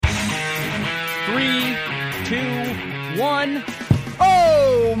3, 2, 1.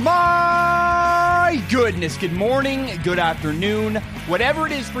 Oh my goodness. Good morning, good afternoon. Whatever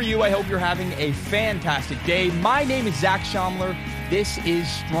it is for you, I hope you're having a fantastic day. My name is Zach Schaumler. This is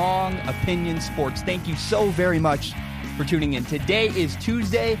Strong Opinion Sports. Thank you so very much for tuning in. Today is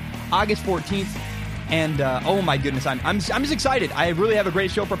Tuesday, August 14th. And oh my goodness, I'm just excited. I really have a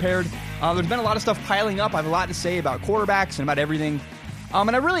great show prepared. There's been a lot of stuff piling up. I have a lot to say about quarterbacks and about everything.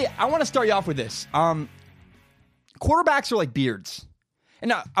 And I want to start you off with this. Quarterbacks are like beards. And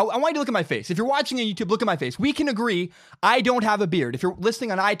now, I want you to look at my face. If you're watching on YouTube, look at my face. We can agree I don't have a beard. If you're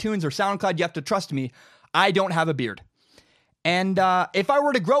listening on iTunes or SoundCloud, you have to trust me. I don't have a beard. And if I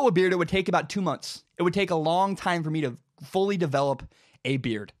were to grow a beard, it would take about 2 months. It would take a long time for me to fully develop a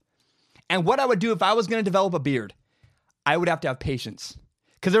beard. And what I would do if I was going to develop a beard, I would have to have patience.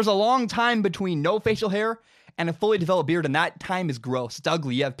 Because there's a long time between no facial hair and a fully developed beard, and that time is gross. It's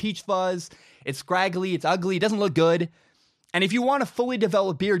ugly. You have peach fuzz. It's scraggly. It's ugly. It doesn't look good. And if you want a fully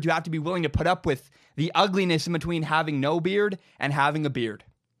developed beard, you have to be willing to put up with the ugliness in between having no beard and having a beard.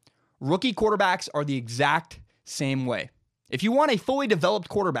 Rookie quarterbacks are the exact same way. If you want a fully developed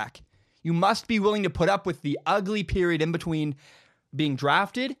quarterback, you must be willing to put up with the ugly period in between being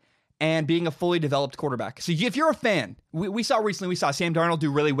drafted and being a fully developed quarterback. So if you're a fan, we saw Sam Darnold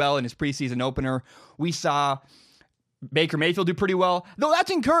do really well in his preseason opener. We saw Baker Mayfield do pretty well. Though that's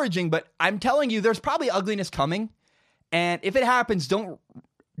encouraging, but I'm telling you, there's probably ugliness coming. And if it happens, don't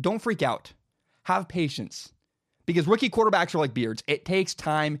freak out. Have patience. Because rookie quarterbacks are like beards. It takes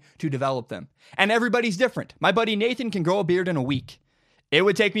time to develop them. And everybody's different. My buddy Nathan can grow a beard in a week. It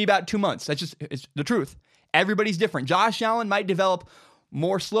would take me about 2 months. It's the truth. Everybody's different. Josh Allen might develop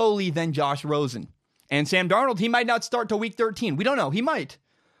more slowly than Josh Rosen. And Sam Darnold, he might not start till week 13. We don't know. He might.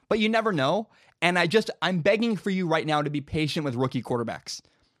 But you never know. And I'm begging for you right now to be patient with rookie quarterbacks.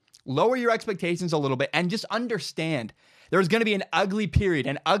 Lower your expectations a little bit and just understand there's going to be an ugly period,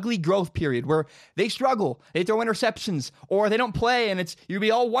 an ugly growth period where they struggle, they throw interceptions, or they don't play, and you'll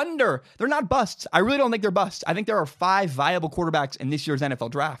be all wonder. They're not busts. I really don't think they're busts. I think there are 5 viable quarterbacks in this year's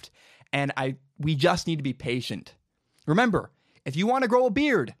NFL draft, and we just need to be patient. Remember, if you want to grow a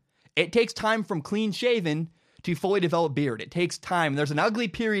beard, it takes time from clean shaven to fully developed beard. It takes time. There's an ugly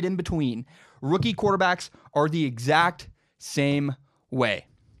period in between. Rookie quarterbacks are the exact same way.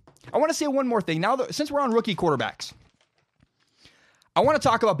 I want to say one more thing. Now, since we're on rookie quarterbacks, I want to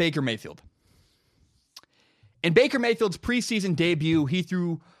talk about Baker Mayfield. In Baker Mayfield's preseason debut, he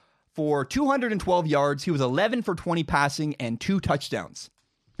threw for 212 yards. He was 11 for 20 passing and 2 touchdowns.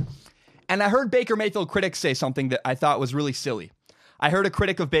 And I heard Baker Mayfield critics say something that I thought was really silly. I heard a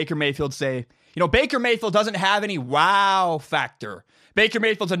critic of Baker Mayfield say, Baker Mayfield doesn't have any wow factor. Baker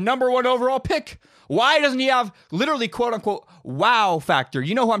Mayfield's a number 1 overall pick. Why doesn't he have literally quote unquote wow factor?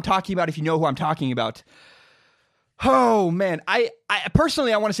 You know who I'm talking about if you know who I'm talking about. Oh man, I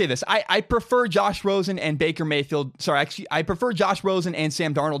personally, I want to say this. I prefer Josh Rosen and Baker Mayfield. Sorry, actually, I prefer Josh Rosen and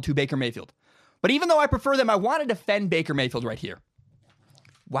Sam Darnold to Baker Mayfield. But even though I prefer them, I want to defend Baker Mayfield right here.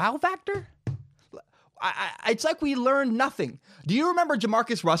 Wow factor? It's like we learned nothing. Do you remember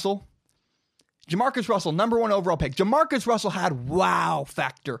Jamarcus Russell? Jamarcus Russell, number 1 overall pick. Jamarcus Russell had wow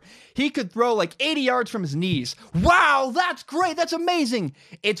factor. He could throw like 80 yards from his knees. Wow, that's great. That's amazing.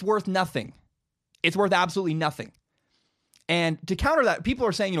 It's worth nothing. It's worth absolutely nothing. And to counter that, people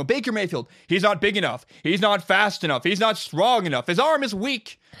are saying, Baker Mayfield, he's not big enough. He's not fast enough. He's not strong enough. His arm is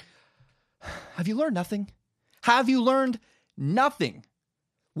weak. Have you learned nothing? Have you learned nothing?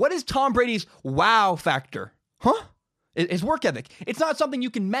 What is Tom Brady's wow factor? His work ethic. It's not something you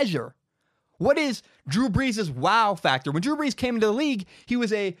can measure. What is Drew Brees' wow factor? When Drew Brees came into the league, he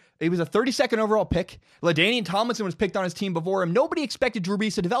was a 32nd overall pick. LaDainian Tomlinson was picked on his team before him. Nobody expected Drew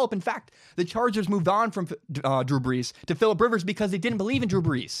Brees to develop. In fact, the Chargers moved on from Drew Brees to Phillip Rivers because they didn't believe in Drew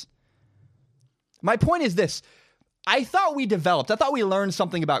Brees. My point is this. I thought we learned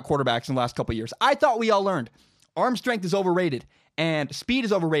something about quarterbacks in the last couple of years. I thought we all learned arm strength is overrated, and speed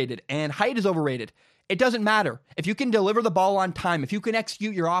is overrated, and height is overrated. It doesn't matter. If you can deliver the ball on time, if you can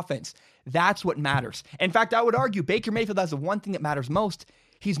execute your offense, that's what matters. In fact, I would argue Baker Mayfield has the one thing that matters most.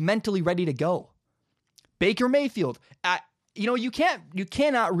 He's mentally ready to go. Baker Mayfield, you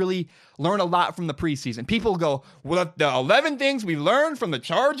cannot really learn a lot from the preseason. People go, well, the 11 things we learned from the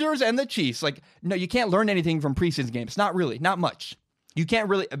Chargers and the Chiefs. No, you can't learn anything from preseason games. Not really, not much. You can't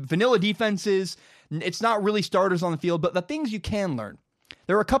really, vanilla defenses, it's not really starters on the field, but the things you can learn.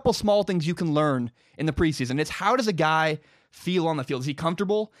 There are a couple small things you can learn in the preseason. It's how does a guy feel on the field? Is he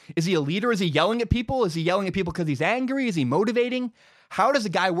comfortable? Is he a leader? Is he yelling at people? Is he yelling at people because he's angry? Is he motivating? How does a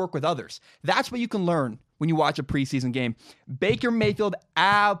guy work with others? That's what you can learn when you watch a preseason game. Baker Mayfield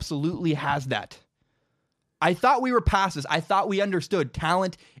absolutely has that. I thought we were past this. I thought we understood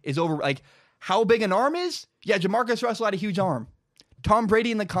talent is over. Like, how big an arm is? Yeah, Jamarcus Russell had a huge arm. Tom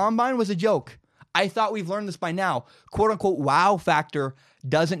Brady in the combine was a joke. I thought we've learned this by now. Quote unquote wow factor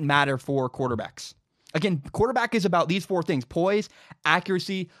doesn't matter for quarterbacks. Again, quarterback is about these 4 things: poise,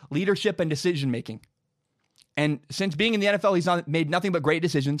 accuracy, leadership, and decision making. And since being in the NFL, he's made nothing but great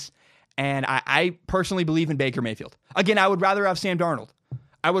decisions. And I personally believe in Baker Mayfield. Again, I would rather have Sam Darnold.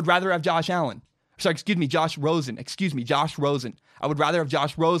 I would rather have Josh Rosen. Josh Rosen. I would rather have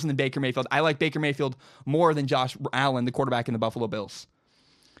Josh Rosen than Baker Mayfield. I like Baker Mayfield more than Josh Allen, the quarterback in the Buffalo Bills.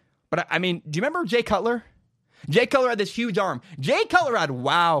 But I mean, do you remember Jay Cutler? Jay Cutler had this huge arm. Jay Cutler had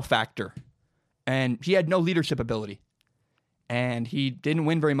wow factor. And he had no leadership ability. And he didn't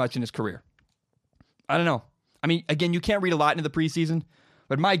win very much in his career. I don't know. I mean, again, you can't read a lot into the preseason.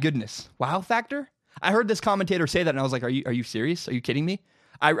 But my goodness, wow factor? I heard this commentator say that, and I was like, are you serious? Are you kidding me?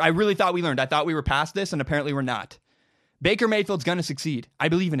 I really thought we learned. I thought we were past this, and apparently we're not. Baker Mayfield's going to succeed. I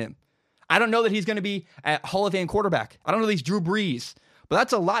believe in him. I don't know that he's going to be a Hall of Fame quarterback. I don't know that he's Drew Brees. But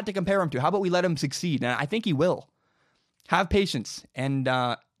that's a lot to compare him to. How about we let him succeed? And I think he will. Have patience, and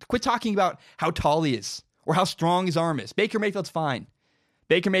quit talking about how tall he is or how strong his arm is. Baker Mayfield's fine.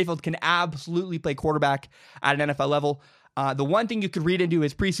 Baker Mayfield can absolutely play quarterback at an NFL level. The one thing you could read into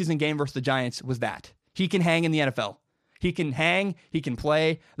his preseason game versus the Giants was that he can hang in the NFL. He can hang, he can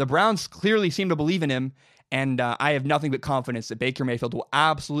play. The Browns clearly seem to believe in him, and I have nothing but confidence that Baker Mayfield will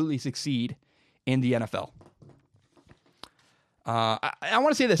absolutely succeed in the NFL. I want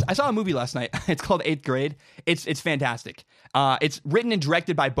to say this. I saw a movie last night. It's called 8th Grade. It's fantastic. It's written and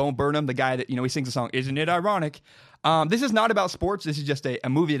directed by Bo Burnham, the guy that, he sings the song, Isn't It Ironic? This is not about sports. This is just a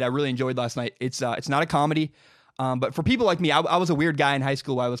movie that I really enjoyed last night. It's not a comedy. But for people like me, I was a weird guy in high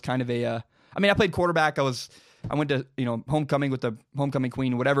school. I was kind of I played quarterback. I went to, homecoming with the homecoming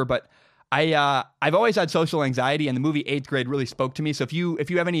queen, whatever. But I've always had social anxiety, and the movie 8th Grade really spoke to me. So if you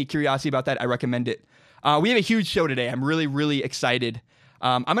have any curiosity about that, I recommend it. We have a huge show today. I'm really, really excited.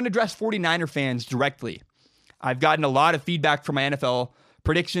 I'm going to address 49er fans directly. I've gotten a lot of feedback from my NFL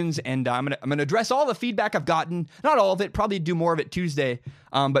predictions, and I'm going to address all the feedback I've gotten. Not all of it, probably do more of it Tuesday.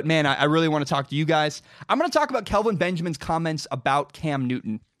 But man, I really want to talk to you guys. I'm going to talk about Kelvin Benjamin's comments about Cam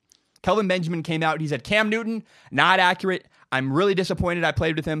Newton. Kelvin Benjamin came out. He said, Cam Newton, not accurate. I'm really disappointed I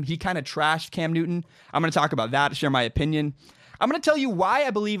played with him. He kind of trashed Cam Newton. I'm going to talk about that, share my opinion. I'm going to tell you why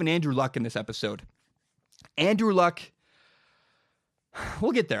I believe in Andrew Luck in this episode. Andrew Luck,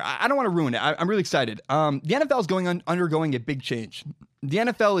 we'll get there. I don't want to ruin it. I'm really excited. The NFL is undergoing a big change. The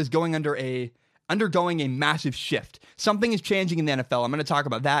NFL is undergoing a massive shift. Something is changing in the NFL. I'm going to talk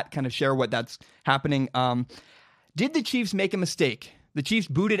about that, kind of share what that's happening. Did the Chiefs make a mistake? The Chiefs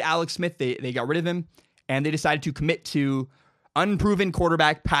booted Alex Smith. They got rid of him, and they decided to commit to unproven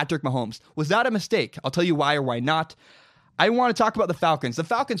quarterback Patrick Mahomes. Was that a mistake? I'll tell you why or why not. I want to talk about the Falcons. The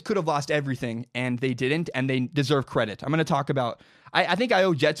Falcons could have lost everything, and they didn't, and they deserve credit. I'm going to talk about, I think I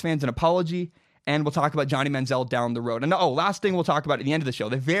owe Jets fans an apology, and we'll talk about Johnny Manziel down the road. And last thing we'll talk about at the end of the show,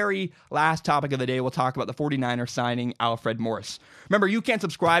 the very last topic of the day, we'll talk about the 49ers signing Alfred Morris. Remember, you can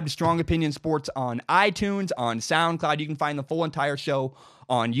subscribe to Strong Opinion Sports on iTunes, on SoundCloud. You can find the full entire show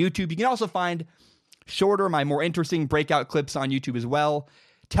on YouTube. You can also find shorter, my more interesting breakout clips on YouTube as well.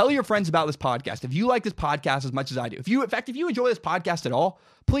 Tell your friends about this podcast. If you like this podcast as much as I do, if you enjoy this podcast at all,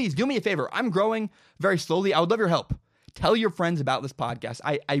 please do me a favor. I'm growing very slowly. I would love your help. Tell your friends about this podcast.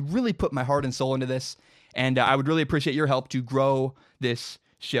 I really put my heart and soul into this, and I would really appreciate your help to grow this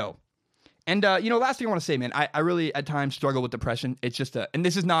show. And, last thing I want to say, man, I really at times struggle with depression. It's just and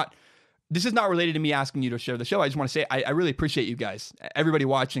this is not related to me asking you to share the show. I just want to say I really appreciate you guys, everybody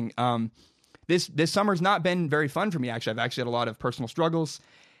watching. This summer's not been very fun for me, actually. I've actually had a lot of personal struggles,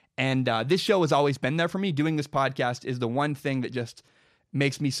 and this show has always been there for me. Doing this podcast is the one thing that just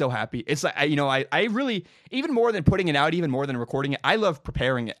makes me so happy. It's like, I really, even more than putting it out, even more than recording it, I love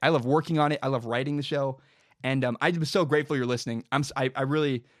preparing it. I love working on it. I love writing the show, and I was so grateful you're listening. I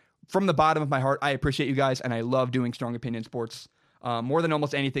really, from the bottom of my heart, I appreciate you guys, and I love doing Strong Opinion Sports more than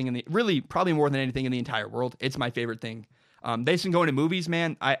almost anything probably more than anything in the entire world. It's my favorite thing. They can go into movies,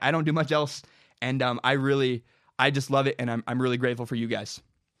 man. I don't do much else. And I just love it, and I'm really grateful for you guys.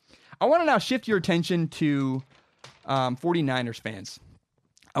 I want to now shift your attention to 49ers fans.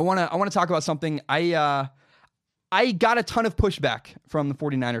 I want to talk about something. I got a ton of pushback from the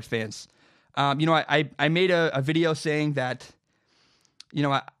 49ers fans. I made a video saying that,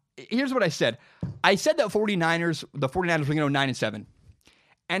 here's what I said. I said that the 49ers were going to go 9-7.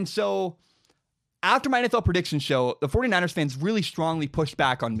 And so after my NFL prediction show, the 49ers fans really strongly pushed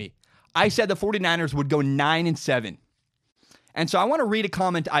back on me. I said the 49ers would go 9-7. And so I want to read a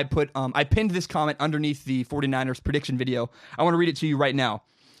comment I put, I pinned this comment underneath the 49ers prediction video. I want to read it to you right now.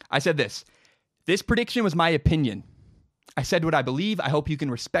 I said this prediction was my opinion. I said what I believe. I hope you can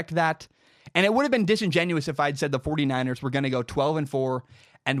respect that. And it would have been disingenuous if I'd said the 49ers were going to go 12-4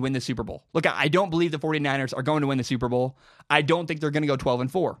 and win the Super Bowl. Look, I don't believe the 49ers are going to win the Super Bowl. I don't think they're going to go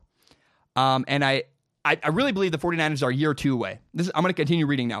 12-4. And I really believe the 49ers are a year or two away. I'm going to continue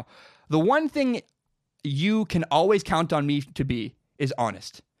reading now. The one thing you can always count on me to be is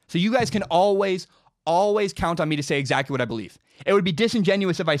honest. So you guys can always count on me to say exactly what I believe. It would be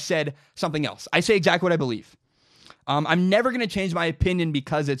disingenuous if I said something else. I say exactly what I believe. I'm never going to change my opinion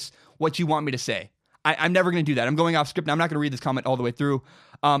because it's what you want me to say. I'm never going to do that. I'm going off script. Now, I'm not going to read this comment all the way through.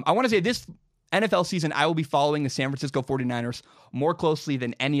 I want to say this NFL season, I will be following the San Francisco 49ers more closely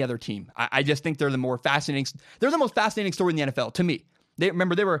than any other team. I just think they're the most fascinating story in the NFL to me. They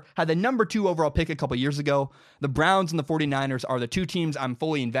had the number 2 overall pick a couple years ago. The Browns and the 49ers are the two teams I'm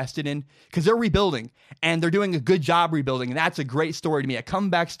fully invested in because they're rebuilding and they're doing a good job rebuilding. And that's a great story to me, a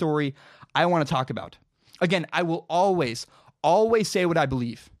comeback story I want to talk about. Again, I will always say what I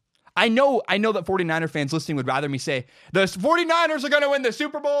believe. I know that 49er fans listening would rather me say, the 49ers are going to win the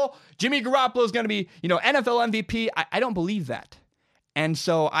Super Bowl. Jimmy Garoppolo is going to be, NFL MVP. I don't believe that. And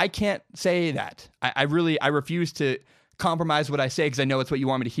so I can't say that. I refuse to compromise what I say because I know it's what you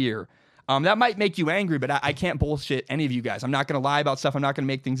want me to hear. That might make you angry, but I can't bullshit any of you guys. I'm not going to lie about stuff. I'm not going to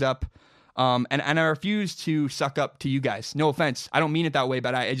make things up. And I refuse to suck up to you guys. No offense. I don't mean it that way,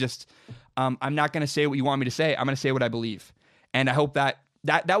 but I'm not going to say what you want me to say. I'm going to say what I believe. And I hope that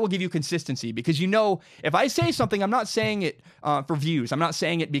will give you consistency because if I say something, I'm not saying it for views. I'm not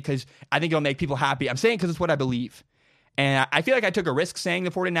saying it because I think it'll make people happy. I'm saying it because it's what I believe. And I feel like I took a risk saying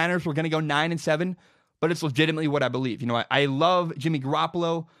the 49ers were going to go 9-7, but it's legitimately what I believe. I love Jimmy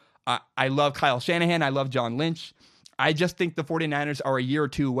Garoppolo. I love Kyle Shanahan. I love John Lynch. I just think the 49ers are a year or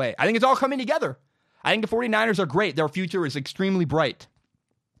two away. I think it's all coming together. I think the 49ers are great. Their future is extremely bright.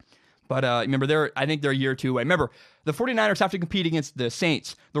 But remember, I think they're a year or two away. Remember, the 49ers have to compete against the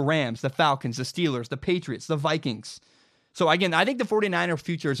Saints, the Rams, the Falcons, the Steelers, the Patriots, the Vikings. So again, I think the 49ers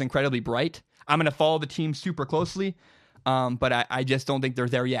future is incredibly bright. I'm going to follow the team super closely, but I just don't think they're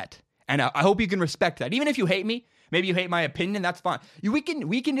there yet. And I hope you can respect that. Even if you hate me, maybe you hate my opinion, that's fine. We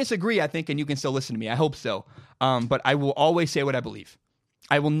can disagree, I think, and you can still listen to me. I hope so. But I will always say what I believe.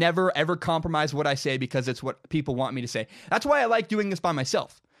 I will never, ever compromise what I say because it's what people want me to say. That's why I like doing this by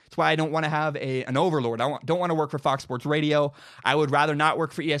myself. That's why I don't want to have an overlord. I don't want to work for Fox Sports Radio. I would rather not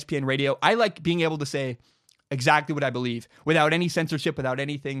work for ESPN Radio. I like being able to say exactly what I believe without any censorship, without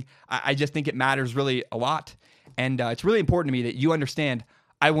anything. I just think it matters really a lot. And it's really important to me that you understand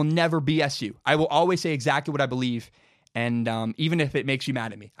I will never BS you. I will always say exactly what I believe. And even if it makes you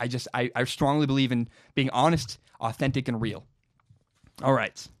mad at me, I strongly believe in being honest, authentic, and real. All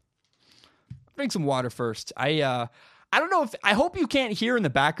right. Drink some water first. I don't know I hope you can't hear in the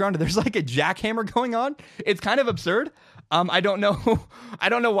background. There's like a jackhammer going on. It's kind of absurd. I don't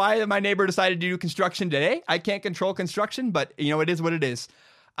know why my neighbor decided to do construction today. I can't control construction, but it is what it is.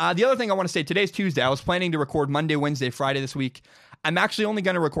 The other thing I want to say, today's Tuesday. I was planning to record Monday, Wednesday, Friday this week. I'm actually only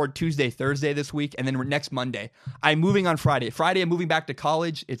going to record Tuesday, Thursday this week, and then next Monday. I'm moving on Friday. Friday, I'm moving back to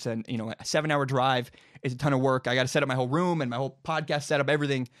college. It's a 7-hour drive. It's a ton of work. I got to set up my whole room and my whole podcast setup,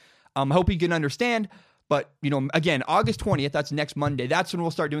 everything. I hope you can understand. But, again, August 20th, that's next Monday. That's when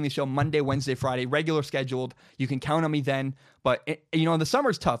we'll start doing the show Monday, Wednesday, Friday, regular scheduled. You can count on me then. But, the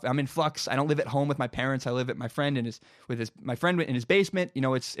summer's tough. I'm in flux. I don't live at home with my parents. I live at my friend my friend in his basement.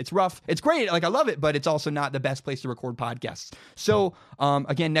 It's rough. It's great. Like, I love it, but it's also not the best place to record podcasts. So,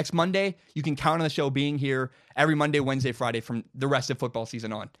 again, next Monday, you can count on the show being here every Monday, Wednesday, Friday from the rest of football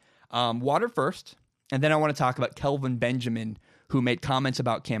season on. Water first, and then I want to talk about Kelvin Benjamin, who made comments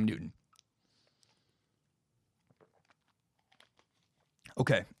about Cam Newton.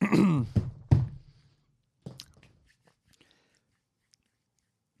 Okay.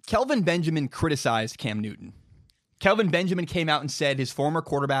 Kelvin Benjamin criticized Cam Newton. Kelvin Benjamin came out and said his former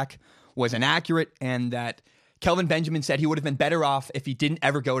quarterback was inaccurate and that Kelvin Benjamin said he would have been better off if he didn't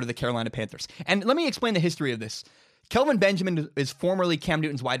ever go to the Carolina Panthers. And let me explain the history of this. Kelvin Benjamin is formerly Cam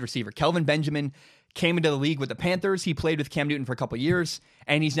Newton's wide receiver. Kelvin Benjamin came into the league with the Panthers. He played with Cam Newton for a couple years,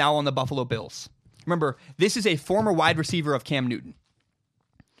 and he's now on the Buffalo Bills. Remember, this is a former wide receiver of Cam Newton.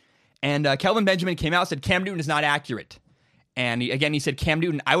 And Kelvin Benjamin came out and said Cam Newton is not accurate. And he said, Cam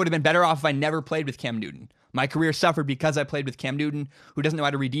Newton, I would have been better off if I never played with Cam Newton. My career suffered because I played with Cam Newton, who doesn't know how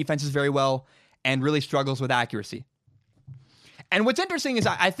to read defenses very well and really struggles with accuracy. And what's interesting is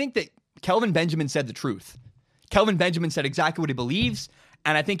I think that Kelvin Benjamin said the truth. Kelvin Benjamin said exactly what he believes,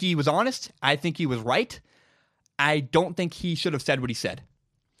 and I think he was honest. I think he was right. I don't think he should have said what he said.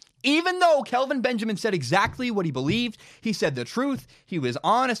 Even though Kelvin Benjamin said exactly what he believed, he said the truth, he was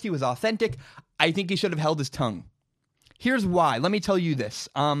honest, he was authentic, I think he should have held his tongue. Here's why. Let me tell you this.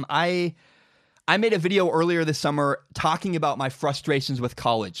 I made a video earlier this summer talking about my frustrations with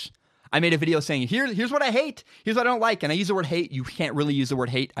college. I made a video saying, here's what I hate, here's what I don't like, and I use the word hate. You can't really use the word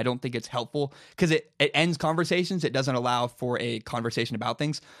hate. I don't think it's helpful because it ends conversations. It doesn't allow for a conversation about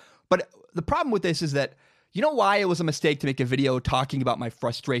things. But the problem with this is that, you know why it was a mistake to make a video talking about my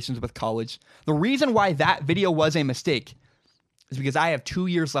frustrations with college? The reason why that video was a mistake is because I have 2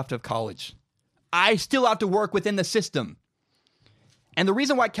 years left of college. I still have to work within the system. And the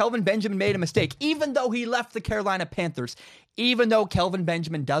reason why Kelvin Benjamin made a mistake, even though he left the Carolina Panthers, even though Kelvin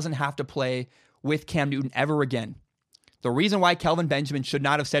Benjamin doesn't have to play with Cam Newton ever again, the reason why Kelvin Benjamin should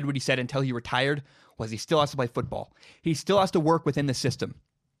not have said what he said until he retired was he still has to play football. He still has to work within the system.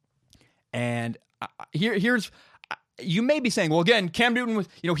 And here's, you may be saying, well, again, Cam Newton was,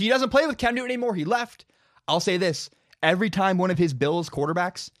 he doesn't play with Cam Newton anymore. He left. I'll say this. Every time one of his Bills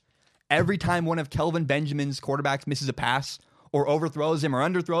quarterbacks, every time one of Kelvin Benjamin's quarterbacks misses a pass or overthrows him or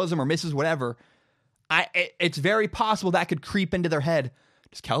underthrows him or misses whatever, it's very possible that could creep into their head.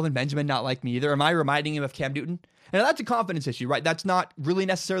 Does Kelvin Benjamin not like me either? Am I reminding him of Cam Newton? And that's a confidence issue, right? That's not really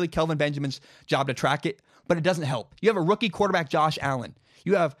necessarily Kelvin Benjamin's job to track it, but it doesn't help. You have a rookie quarterback, Josh Allen.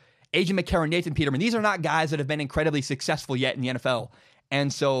 You have A.J. McCarron, Nathan Peterman. These are not guys that have been incredibly successful yet in the NFL.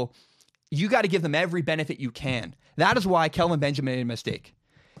 And so you got to give them every benefit you can. That is why Kelvin Benjamin made a mistake.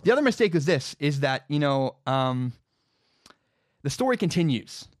 The other mistake is this, is that, the story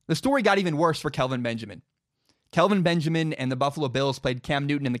continues. The story got even worse for Kelvin Benjamin. Kelvin Benjamin and the Buffalo Bills played Cam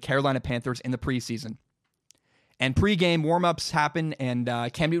Newton and the Carolina Panthers in the preseason. And pregame warm-ups happen, and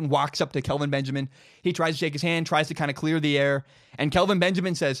Cam Newton walks up to Kelvin Benjamin. He tries to shake his hand, tries to kind of clear the air. And Kelvin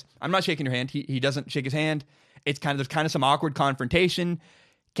Benjamin says, I'm not shaking your hand. He doesn't shake his hand. There's kind of some awkward confrontation.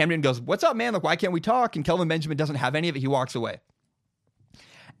 Cam Newton goes, what's up, man? Like, why can't we talk? And Kelvin Benjamin doesn't have any of it. He walks away.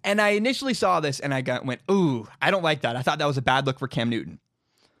 And I initially saw this, and I went, ooh, I don't like that. I thought that was a bad look for Cam Newton.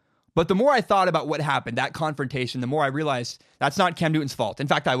 But the more I thought about what happened, that confrontation, the more I realized that's not Cam Newton's fault. In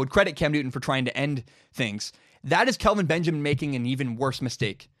fact, I would credit Cam Newton for trying to end things. That is Kelvin Benjamin making an even worse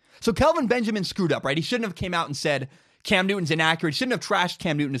mistake. So Kelvin Benjamin screwed up, right? He shouldn't have came out and said Cam Newton's inaccurate. He shouldn't have trashed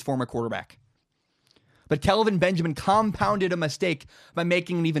Cam Newton, his former quarterback. But Kelvin Benjamin compounded a mistake by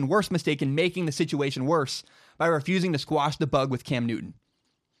making an even worse mistake and making the situation worse by refusing to squash the bug with Cam Newton.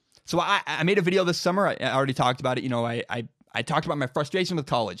 So I made a video this summer. I already talked about it. I talked about my frustration with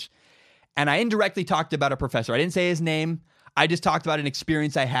college. And I indirectly talked about a professor. I didn't say his name. I just talked about an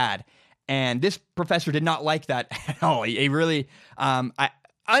experience I had. And this professor did not like that at all. He really,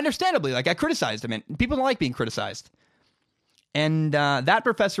 understandably, I criticized him. And people don't like being criticized. And that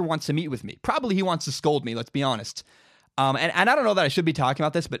professor wants to meet with me. Probably he wants to scold me, let's be honest. And I don't know that I should be talking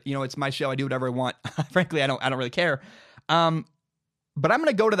about this, but, it's my show. I do whatever I want. Frankly, I don't really care. But I'm going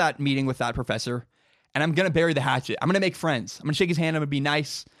to go to that meeting with that professor, and I'm going to bury the hatchet. I'm going to make friends. I'm going to shake his hand. I'm going to be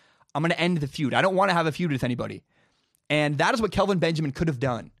nice. I'm going to end the feud. I don't want to have a feud with anybody. And that is what Kelvin Benjamin could have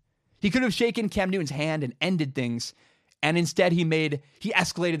done. He could have shaken Cam Newton's hand and ended things, and instead he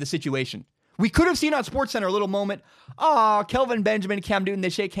escalated the situation. We could have seen on SportsCenter a little moment, Kelvin Benjamin, Cam Newton, they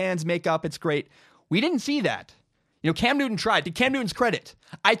shake hands, make up, it's great. We didn't see that. Cam Newton tried. To Cam Newton's credit,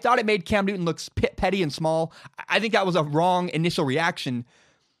 I thought it made Cam Newton look petty and small. I think that was a wrong initial reaction.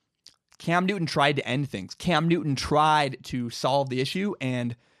 Cam Newton tried to end things. Cam Newton tried to solve the issue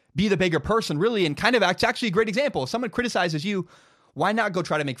and be the bigger person, really, and kind of, it's actually a great example. If someone criticizes you, why not go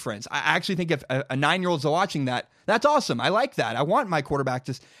try to make friends? I actually think if a 9-year-old's watching that, that's awesome. I like that. I want my quarterback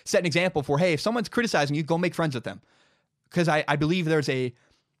to set an example for, hey, if someone's criticizing you, go make friends with them. Because I believe there's a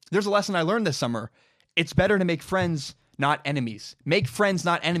lesson I learned this summer. It's better to make friends, not enemies. Make friends,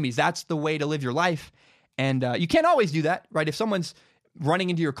 not enemies. That's the way to live your life. And you can't always do that, right? If someone's running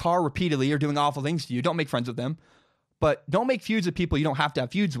into your car repeatedly or doing awful things to you, don't make friends with them. But don't make feuds with people you don't have to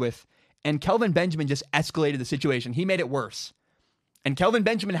have feuds with. And Kelvin Benjamin just escalated the situation. He made it worse. And Kelvin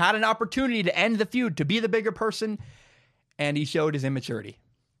Benjamin had an opportunity to end the feud, to be the bigger person, and he showed his immaturity.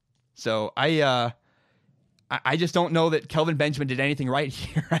 So I just don't know that Kelvin Benjamin did anything right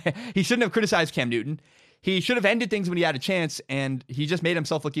here. He shouldn't have criticized Cam Newton. He should have ended things when he had a chance, and he just made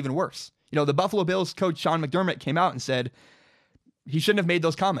himself look even worse. The Buffalo Bills coach Sean McDermott came out and said he shouldn't have made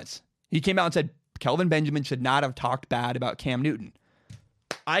those comments. He came out and said Kelvin Benjamin should not have talked bad about Cam Newton.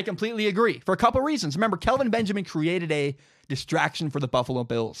 I completely agree for a couple reasons. Remember, Kelvin Benjamin created a distraction for the Buffalo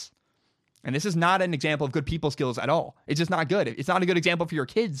Bills. And this is not an example of good people skills at all. It's just not good. It's not a good example for your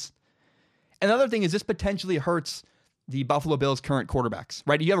kids. Another thing is this potentially hurts the Buffalo Bills' current quarterbacks,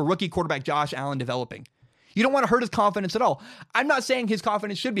 right? You have a rookie quarterback, Josh Allen, developing. You don't want to hurt his confidence at all. I'm not saying his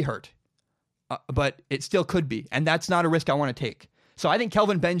confidence should be hurt, but it still could be. And that's not a risk I want to take. So I think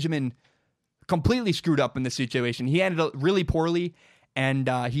Kelvin Benjamin completely screwed up in this situation. He ended up really poorly, and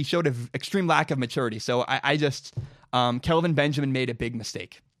he showed an extreme lack of maturity. So Kelvin Benjamin made a big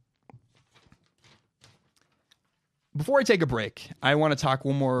mistake. Before I take a break, I want to talk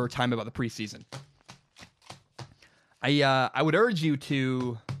one more time about the preseason. I would urge you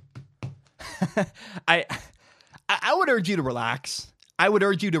to I would urge you to relax. I would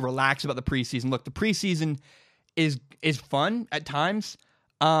urge you to relax about the preseason. Look, the preseason is fun at times.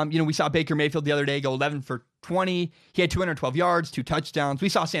 We saw Baker Mayfield the other day go 11 for 20. He had 212 yards, 2 touchdowns. We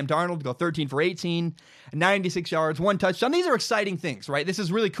saw Sam Darnold go 13 for 18, 96 yards, 1 touchdown. These are exciting things, right? This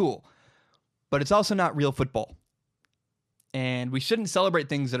is really cool. But it's also not real football. And we shouldn't celebrate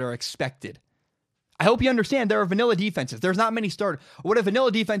things that are expected. I hope you understand there are vanilla defenses. There's not many starters. What a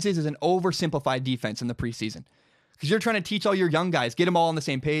vanilla defense is an oversimplified defense in the preseason. Because you're trying to teach all your young guys, get them all on the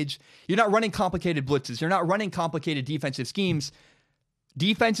same page. You're not running complicated blitzes. You're not running complicated defensive schemes.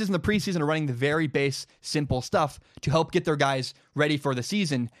 Defenses in the preseason are running the very base, simple stuff to help get their guys ready for the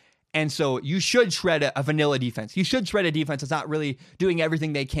season. And so you should shred a vanilla defense. You should shred a defense that's not really doing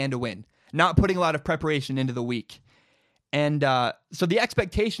everything they can to win, not putting a lot of preparation into the week. And so the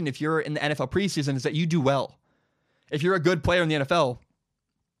expectation, if you're in the NFL preseason, is that you do well. If you're a good player in the NFL,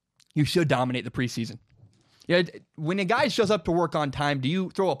 you should dominate the preseason. Yeah, when a guy shows up to work on time, do you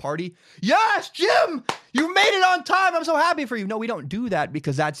throw a party? Yes, Jim, you made it on time. I'm so happy for you. No, we don't do that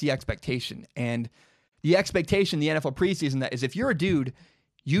because that's the expectation. And the expectation in the NFL preseason that is if you're a dude,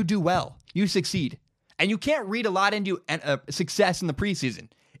 you do well. You succeed. And you can't read a lot into success in the preseason.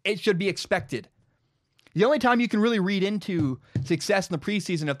 It should be expected. The only time you can really read into success in the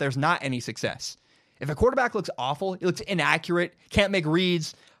preseason if there's not any success. If a quarterback looks awful, it looks inaccurate, can't make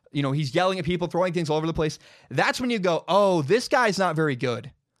reads, he's yelling at people, throwing things all over the place, that's when you go, oh, this guy's not very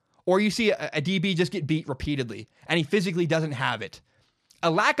good. Or you see a DB just get beat repeatedly, and he physically doesn't have it. A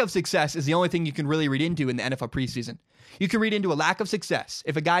lack of success is the only thing you can really read into in the NFL preseason. You can read into a lack of success.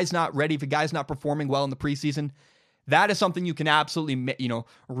 If a guy's not ready, if a guy's not performing well in the preseason, that is something you can absolutely,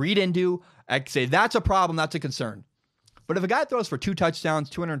 read into. I can say that's a problem, that's a concern. But if a guy throws for 2 touchdowns,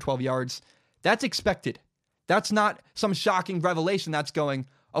 212 yards, that's expected. That's not some shocking revelation. That's going,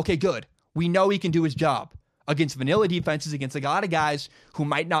 okay, good. We know he can do his job. Against vanilla defenses, against a lot of guys who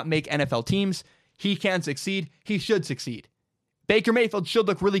might not make NFL teams, he can succeed. He should succeed. Baker Mayfield should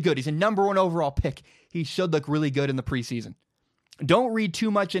look really good. He's a number 1 overall pick. He should look really good in the preseason. Don't read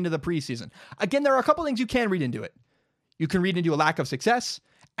too much into the preseason. Again, there are a couple things you can read into it. You can read into a lack of success.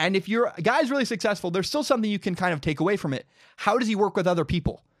 And if a guy's really successful, there's still something you can kind of take away from it. How does he work with other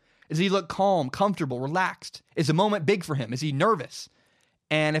people? Does he look calm, comfortable, relaxed? Is the moment big for him? Is he nervous?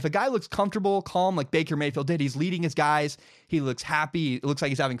 And if a guy looks comfortable, calm, like Baker Mayfield did, he's leading his guys, he looks happy, it looks like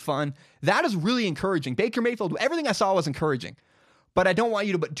he's having fun, that is really encouraging. Baker Mayfield, everything I saw was encouraging. But I don't want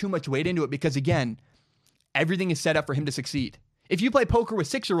you to put too much weight into it because, again, everything is set up for him to succeed. If you play poker with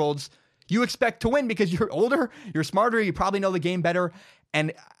 6-year-olds, you expect to win because you're older, you're smarter, you probably know the game better.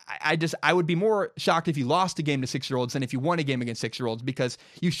 And I would be more shocked if you lost a game to 6-year-olds than if you won a game against 6-year-olds because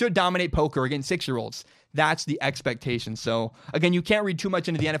you should dominate poker against 6-year-olds. That's the expectation. So again, you can't read too much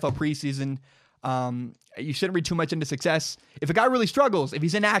into the NFL preseason. You shouldn't read too much into success. If a guy really struggles, if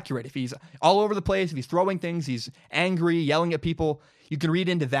he's inaccurate, if he's all over the place, if he's throwing things, he's angry, yelling at people, you can read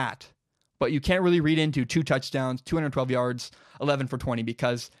into that. But you can't really read into 2 touchdowns, 212 yards, 11 for 20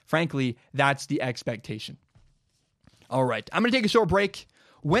 because, frankly, that's the expectation. All right, I'm going to take a short break.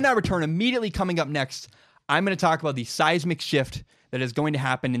 When I return, immediately coming up next, I'm going to talk about the seismic shift that is going to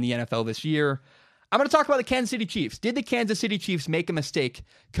happen in the NFL this year. I'm going to talk about the Kansas City Chiefs. Did the Kansas City Chiefs make a mistake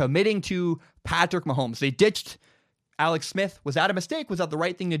committing to Patrick Mahomes? They ditched Alex Smith. Was that a mistake? Was that the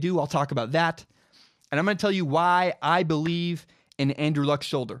right thing to do? I'll talk about that. And I'm going to tell you why I believe in Andrew Luck's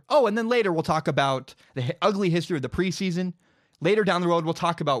shoulder. Oh, and then later we'll talk about the ugly history of the preseason. Later down the road, we'll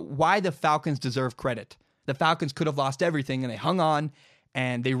talk about why the Falcons deserve credit. The Falcons could have lost everything, and they hung on,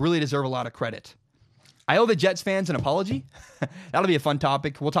 and they really deserve a lot of credit. I owe the Jets fans an apology. That'll be a fun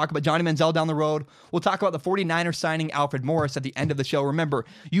topic. We'll talk about Johnny Manziel down the road. We'll talk about the 49ers signing Alfred Morris at the end of the show. Remember,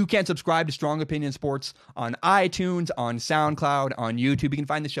 you can subscribe to Strong Opinion Sports on iTunes, on SoundCloud, on YouTube. You can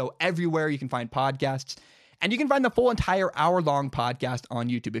find the show everywhere. You can find podcasts. And you can find the full entire hour-long podcast on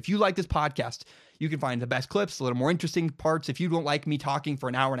YouTube. If you like this podcast, you can find the best clips, a little more interesting parts. If you don't like me talking for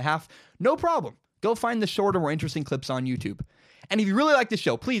an hour and a half, no problem. Go find the shorter, more interesting clips on YouTube. And if you really like this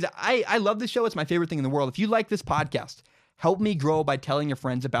show, please, I love this show. It's my favorite thing in the world. If you like this podcast, help me grow by telling your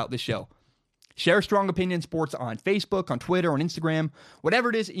friends about this show. Share Strong Opinion Sports on Facebook, on Twitter, on Instagram, whatever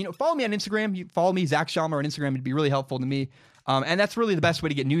it is. Follow me on Instagram. You follow me, Zach Schaumler, on Instagram. It'd be really helpful to me. And that's really the best way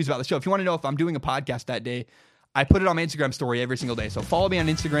to get news about the show. If you want to know if I'm doing a podcast that day, I put it on my Instagram story every single day. So follow me on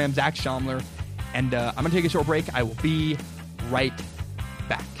Instagram, Zach Schaumler. And I'm going to take a short break. I will be right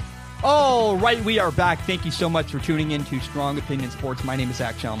back. All right, we are back. Thank you so much for tuning in to Strong Opinion Sports. My name is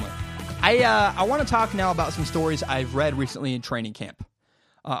Zach Schaumler. I want to talk now about some stories I've read recently in training camp.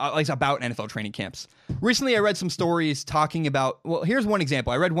 About NFL training camps. Recently, I read some stories talking about, well, here's one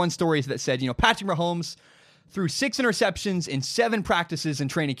example. I read one story that said, Patrick Mahomes threw 6 interceptions in 7 practices in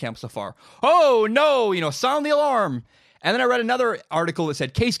training camp so far. Oh, no, sound the alarm. And then I read another article that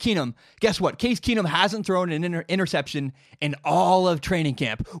said, Case Keenum, guess what? Case Keenum hasn't thrown an interception in all of training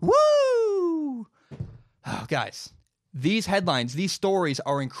camp. Woo! Oh, guys, these headlines, these stories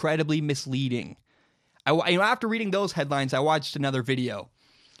are incredibly misleading. After reading those headlines, I watched another video.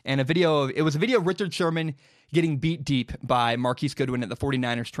 And it was a video of Richard Sherman getting beat deep by Marquise Goodwin at the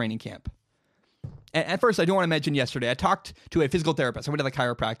 49ers training camp. And at first, I do want to mention yesterday, I talked to a physical therapist. I went to the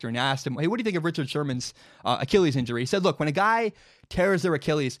chiropractor and asked him, hey, what do you think of Richard Sherman's Achilles injury? He said, look, when a guy tears their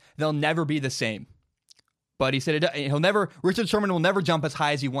Achilles, they'll never be the same. But he said Richard Sherman will never jump as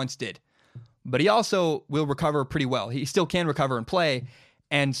high as he once did. But he also will recover pretty well. He still can recover and play.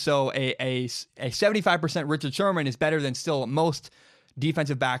 And so a 75% Richard Sherman is better than still most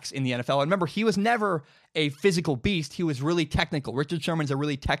defensive backs in the NFL. And remember, he was never a physical beast. He was really technical. Richard Sherman's a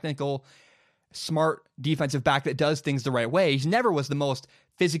really technical, smart defensive back that does things the right way. He never was the most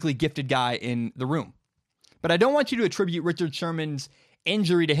physically gifted guy in the room. But I don't want you to attribute Richard Sherman's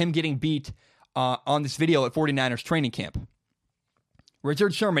injury to him getting beat on this video at 49ers training camp.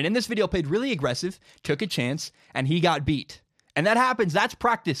 Richard Sherman in this video played really aggressive, took a chance, and he got beat. And that happens. That's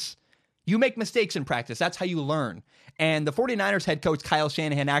practice. You make mistakes in practice. That's how you learn. And the 49ers head coach, Kyle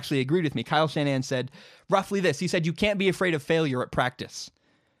Shanahan, actually agreed with me. Kyle Shanahan said roughly this. He said, you can't be afraid of failure at practice.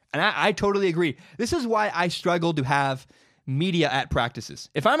 And I totally agree. This is why I struggle to have media at practices.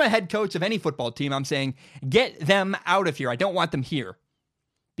 If I'm a head coach of any football team, I'm saying, get them out of here. I don't want them here.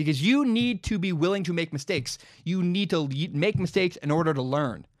 Because you need to be willing to make mistakes. You need to make mistakes in order to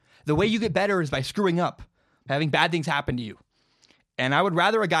learn. The way you get better is by screwing up, having bad things happen to you. And I would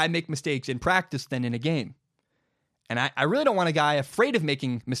rather a guy make mistakes in practice than in a game. And I really don't want a guy afraid of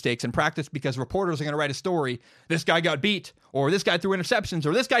making mistakes in practice because reporters are going to write a story. This guy got beat, or this guy threw interceptions,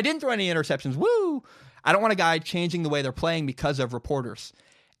 or this guy didn't throw any interceptions. Woo! I don't want a guy changing the way they're playing because of reporters.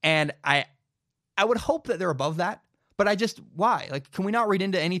 And I would hope that they're above that, but why? Can we not read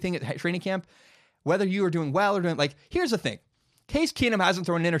into anything at training camp? Whether you are doing well or doing, here's the thing. Case Keenum hasn't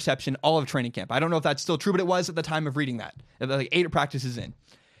thrown an interception all of training camp. I don't know if that's still true, but it was at the time of reading that. 8 practices in.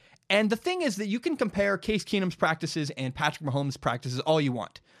 And the thing is that you can compare Case Keenum's practices and Patrick Mahomes' practices all you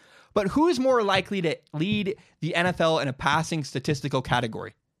want. But who is more likely to lead the NFL in a passing statistical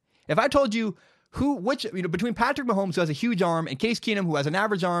category? If I told you between Patrick Mahomes, who has a huge arm, and Case Keenum, who has an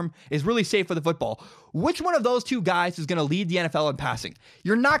average arm, is really safe for the football, which one of those two guys is going to lead the NFL in passing?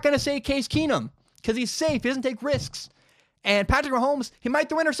 You're not going to say Case Keenum because he's safe. He doesn't take risks. And Patrick Mahomes, he might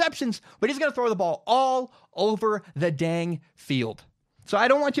throw interceptions, but he's going to throw the ball all over the dang field. So I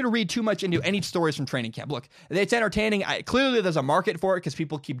don't want you to read too much into any stories from training camp. Look, it's entertaining. Clearly, there's a market for it because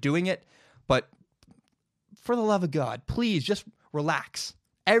people keep doing it. But for the love of God, please just relax.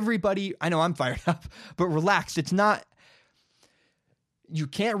 Everybody, I know I'm fired up, but relax. You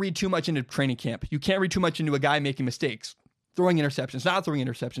can't read too much into training camp. You can't read too much into a guy making mistakes, throwing interceptions, not throwing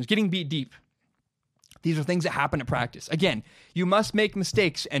interceptions, getting beat deep. These are things that happen at practice. Again, you must make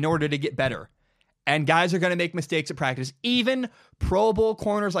mistakes in order to get better. And guys are going to make mistakes at practice. Even Pro Bowl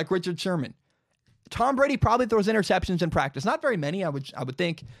corners like Richard Sherman. Tom Brady probably throws interceptions in practice. Not very many, I would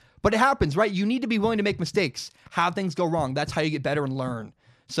think. But it happens, right? You need to be willing to make mistakes. Have things go wrong. That's how you get better and learn.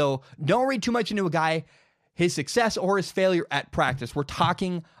 So don't read too much into a guy, his success or his failure at practice. We're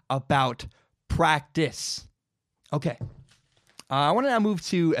talking about practice. Okay. I want to now move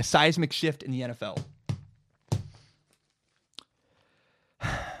to a seismic shift in the NFL.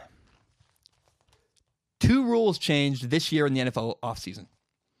 Two rules changed this year in the NFL offseason.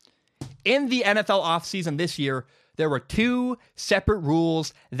 In the NFL offseason this year, there were 2 separate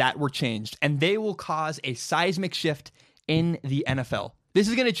rules that were changed, and they will cause a seismic shift in the NFL. This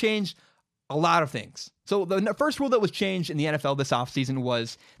is going to change a lot of things. So the first rule that was changed in the NFL this offseason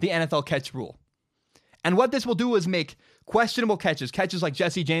was the NFL catch rule. And what this will do is make questionable catches like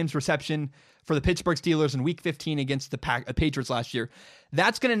Jesse James' reception for the Pittsburgh Steelers in Week 15 against the Patriots last year.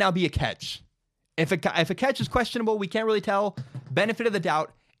 That's going to now be a catch. If a catch is questionable, we can't really tell. Benefit of the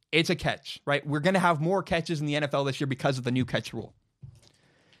doubt, it's a catch, right? We're going to have more catches in the NFL this year because of the new catch rule.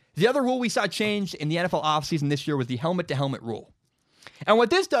 The other rule we saw change in the NFL offseason this year was the helmet-to-helmet rule. And what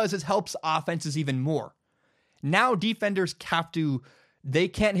this does is helps offenses even more. Now defenders they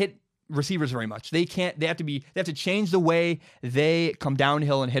can't hit receivers very much. They have to change the way they come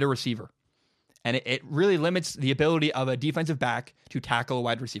downhill and hit a receiver. And it really limits the ability of a defensive back to tackle a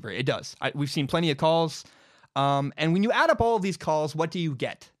wide receiver. It does. We've seen plenty of calls. And when you add up all of these calls, what do you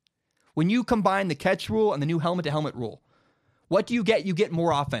get? When you combine the catch rule and the new helmet-to-helmet rule, what do you get? You get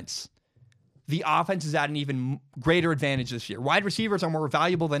more offense. The offense is at an even greater advantage this year. Wide receivers are more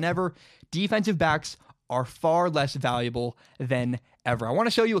valuable than ever. Defensive backs are far less valuable than ever. I want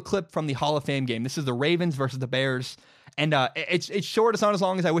to show you a clip from the Hall of Fame game. This is the Ravens versus the Bears. And it's short. It's not as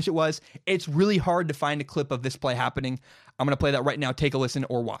long as I wish it was. It's really hard to find a clip of this play happening. I'm going to play that right now. Take a listen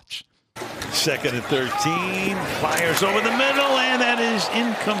or watch. 2nd and 13. Fires over the middle, and that is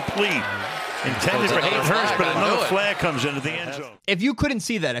incomplete. Intended for Hayden Hurst, but another flag comes into the end zone. If you couldn't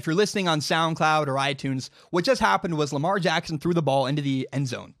see that, if you're listening on SoundCloud or iTunes, what just happened was Lamar Jackson threw the ball into the end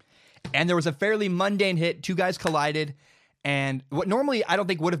zone. And there was a fairly mundane hit. Two guys collided. And what normally I don't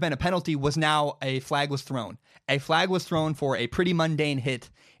think would have been a penalty was now a flag was thrown. A flag was thrown for a pretty mundane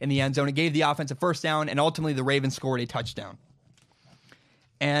hit in the end zone. It gave the offense a first down, and ultimately the Ravens scored a touchdown.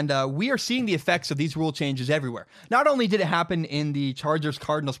 And we are seeing the effects of these rule changes everywhere. Not only did it happen in the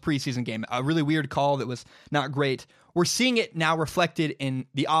Chargers-Cardinals preseason game, a really weird call that was not great, we're seeing it now reflected in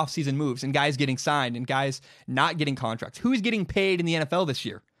the offseason moves and guys getting signed and guys not getting contracts. Who's getting paid in the NFL this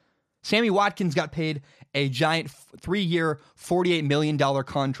year? Sammy Watkins got paid a giant 3-year, $48 million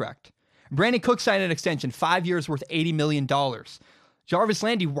contract. Brandon Cook signed an extension, 5 years worth $80 million. Jarvis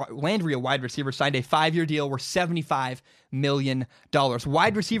Landry, a wide receiver, signed a 5-year deal worth $75 million.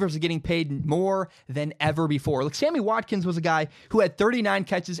 Wide receivers are getting paid more than ever before. Look, Sammy Watkins was a guy who had 39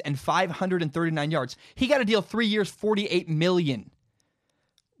 catches and 539 yards. He got a deal 3 years, $48 million.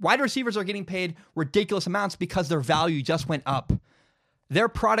 Wide receivers are getting paid ridiculous amounts because their value just went up. Their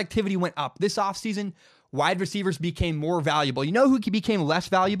productivity went up. This offseason, wide receivers became more valuable. You know who became less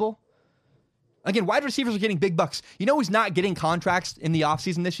valuable? Again, wide receivers are getting big bucks. You know who's not getting contracts in the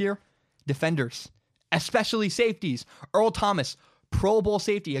offseason this year? Defenders, especially safeties. Earl Thomas, Pro Bowl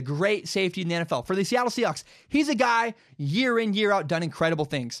safety, a great safety in the NFL. For the Seattle Seahawks, he's a guy year in, year out, done incredible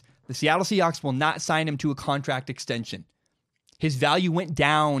things. The Seattle Seahawks will not sign him to a contract extension. His value went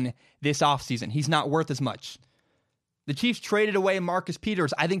down this offseason. He's not worth as much. The Chiefs traded away Marcus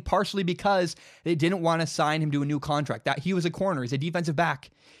Peters, I think partially because they didn't want to sign him to a new contract. That he was a corner. He's a defensive back.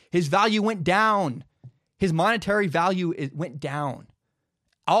 His value went down. His monetary value went down.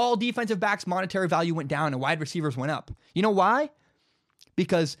 All defensive backs' monetary value went down and wide receivers went up. You know why?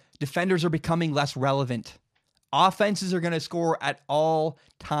 Because defenders are becoming less relevant. Offenses are going to score at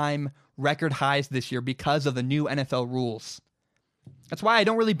all-time record highs this year because of the new NFL rules. That's why I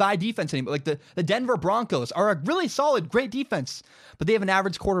don't really buy defense anymore. Like the Denver Broncos are a really solid, great defense, but they have an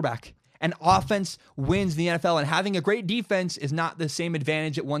average quarterback. And offense wins the NFL, and having a great defense is not the same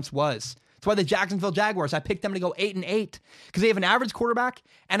advantage it once was. That's why the Jacksonville Jaguars, I picked them to go 8-8 because they have an average quarterback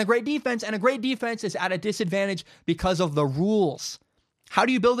and a great defense, and a great defense is at a disadvantage because of the rules. How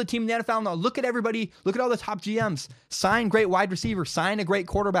do you build a team in the NFL? Now look at everybody, look at all the top GMs. Sign great wide receivers, sign a great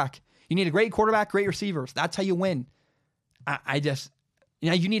quarterback. You need a great quarterback, great receivers. That's how you win.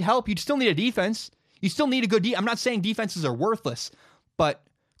 You need help. You still need a defense. You still need a good I'm not saying defenses are worthless, but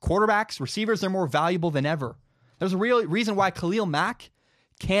quarterbacks, receivers, they're more valuable than ever. There's a real reason why Khalil Mack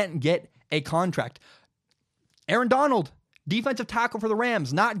can't get a contract. Aaron Donald, defensive tackle for the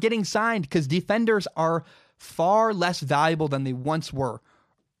Rams, not getting signed because defenders are far less valuable than they once were.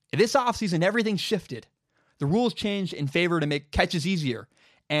 This offseason, everything shifted. The rules changed in favor to make catches easier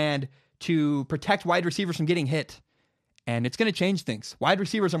and to protect wide receivers from getting hit. And it's going to change things. Wide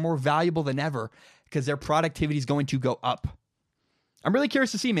receivers are more valuable than ever because their productivity is going to go up. I'm really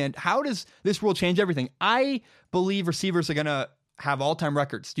curious to see, man, how does this rule change everything? I believe receivers are going to have all-time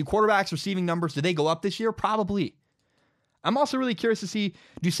records. Do quarterbacks' receiving numbers, do they go up this year? Probably. I'm also really curious to see,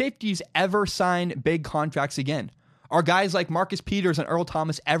 do safeties ever sign big contracts again? Are guys like Marcus Peters and Earl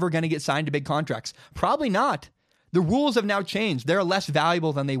Thomas ever going to get signed to big contracts? Probably not. The rules have now changed. They're less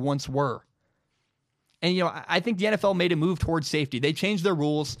valuable than they once were. And, I think the NFL made a move towards safety. They changed their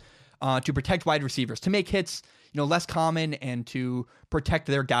rules to protect wide receivers, to make hits, less common and to protect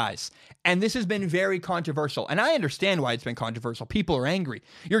their guys. And this has been very controversial. And I understand why it's been controversial. People are angry.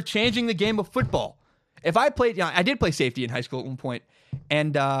 You're changing the game of football. If I played, I did play safety in high school at one point.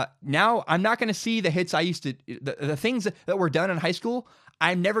 And now I'm not going to see the hits I used to, the things that were done in high school,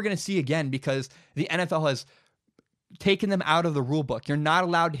 I'm never going to see again because the NFL has taken them out of the rule book. You're not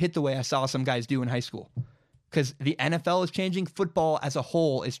allowed to hit the way I saw some guys do in high school. because the NFL is changing. Football as a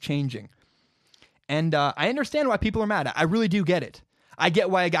whole is changing. And I understand why people are mad. I really do get it. I get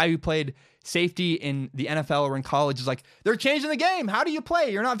why a guy who played safety in the NFL or in college is like, they're changing the game. How do you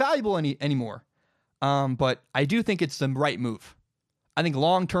play? You're not valuable anymore. But I do think it's the right move. I think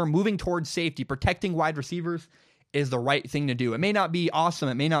long-term, moving towards safety, protecting wide receivers is the right thing to do. It may not be awesome.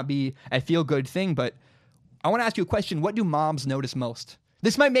 It may not be a feel-good thing, but I want to ask you a question. What do moms notice most?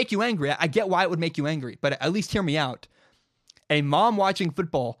 This might make you angry. I get why it would make you angry, but at least hear me out. A mom watching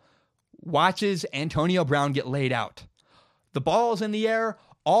football watches Antonio Brown get laid out. The ball's in the air.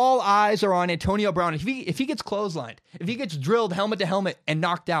 All eyes are on Antonio Brown. If he gets clotheslined, if he gets drilled helmet to helmet and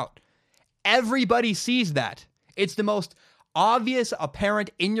knocked out, everybody sees that. It's the most obvious, apparent,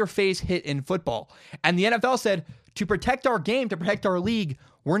 in-your-face hit in football. And the NFL said, to protect our game, to protect our league,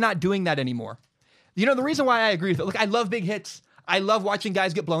 we're not doing that anymore. You know, the reason why I agree with it, look, I love big hits. I love watching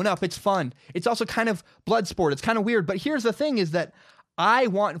guys get blown up. It's fun. It's also kind of blood sport. It's kind of weird. But here's the thing is that I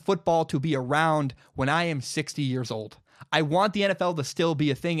want football to be around when I am 60 years old. I want the NFL to still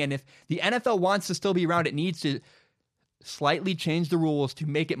be a thing. And if the NFL wants to still be around, it needs to slightly change the rules to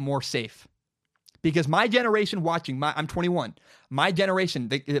make it more safe. Because my generation watching, I'm 21, my generation,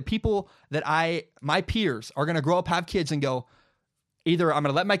 the people that my peers are going to grow up, have kids and go, either I'm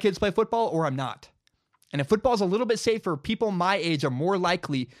going to let my kids play football or I'm not. And if football is a little bit safer, people my age are more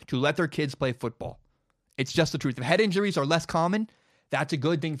likely to let their kids play football. It's just the truth. If head injuries are less common, that's a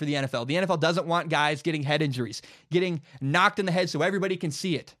good thing for the NFL. The NFL doesn't want guys getting head injuries, getting knocked in the head so everybody can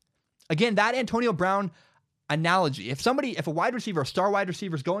see it. Again, that Antonio Brown analogy, if a wide receiver, a star wide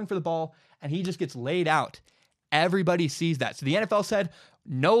receiver is going for the ball and he just gets laid out, everybody sees that. So the NFL said,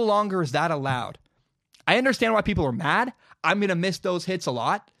 no longer is that allowed. I understand why people are mad. I'm going to miss those hits a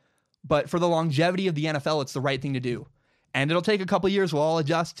lot, but for the longevity of the NFL, it's the right thing to do. And it'll take a couple of years. We'll all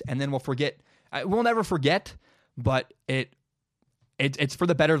adjust and then we'll forget. We'll never forget, but it's for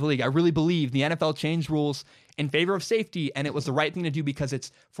the better of the league. I really believe the NFL changed rules in favor of safety, and it was the right thing to do because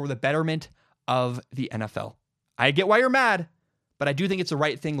it's for the betterment of the NFL. I get why you're mad, but I do think it's the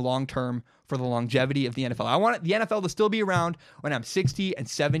right thing long-term for the longevity of the NFL. I want the NFL to still be around when I'm 60 and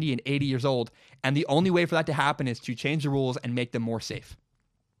 70 and 80 years old, and the only way for that to happen is to change the rules and make them more safe.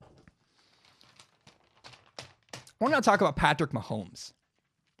 I want to talk about Patrick Mahomes.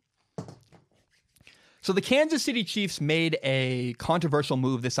 So the Kansas City Chiefs made a controversial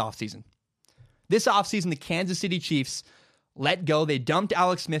move this offseason. This offseason, the Kansas City Chiefs let go. They dumped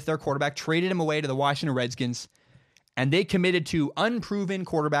Alex Smith, their quarterback, traded him away to the Washington Redskins, and they committed to unproven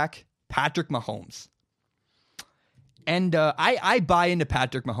quarterback Patrick Mahomes. And I buy into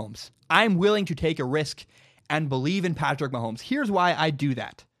Patrick Mahomes. I'm willing to take a risk and believe in Patrick Mahomes. Here's why I do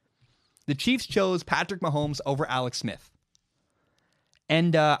that. The Chiefs chose Patrick Mahomes over Alex Smith.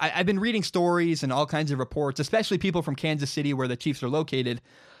 And I've been reading stories and all kinds of reports, especially people from Kansas City where the Chiefs are located.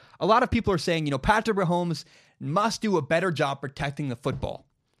 A lot of people are saying, Patrick Mahomes must do a better job protecting the football.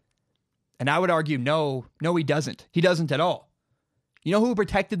 And I would argue, no, he doesn't. He doesn't at all. You know who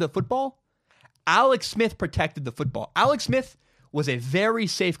protected the football? Alex Smith protected the football. Alex Smith was a very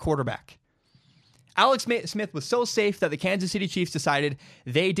safe quarterback. Alex Smith was so safe that the Kansas City Chiefs decided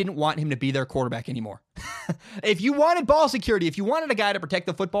they didn't want him to be their quarterback anymore. If you wanted ball security, if you wanted a guy to protect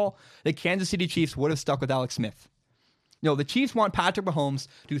the football, the Kansas City Chiefs would have stuck with Alex Smith. No, the Chiefs want Patrick Mahomes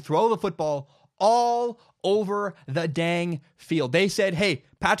to throw the football all over the dang field. They said, hey,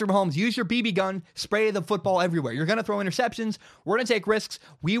 Patrick Mahomes, use your BB gun, spray the football everywhere. You're going to throw interceptions. We're going to take risks.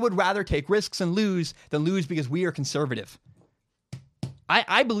 We would rather take risks and lose than lose because we are conservative.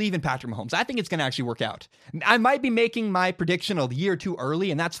 I believe in Patrick Mahomes. I think it's going to actually work out. I might be making my prediction a year too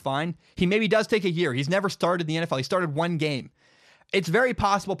early, and that's fine. He maybe does take a year. He's never started the NFL. He started one game. It's very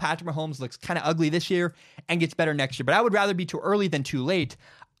possible Patrick Mahomes looks kind of ugly this year and gets better next year, but I would rather be too early than too late.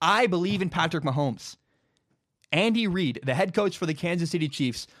 I believe in Patrick Mahomes. Andy Reid, the head coach for the Kansas City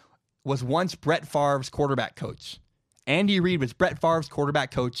Chiefs, was once Brett Favre's quarterback coach. Andy Reid was Brett Favre's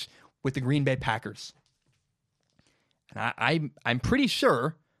quarterback coach with the Green Bay Packers. And I'm pretty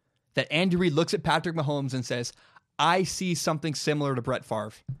sure that Andy Reid looks at Patrick Mahomes and says, I see something similar to Brett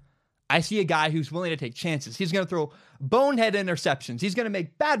Favre. I see a guy who's willing to take chances. He's going to throw bonehead interceptions. He's going to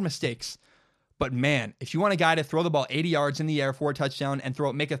make bad mistakes. But man, if you want a guy to throw the ball 80 yards in the air for a touchdown and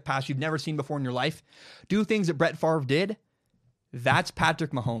make a pass you've never seen before in your life, do things that Brett Favre did, that's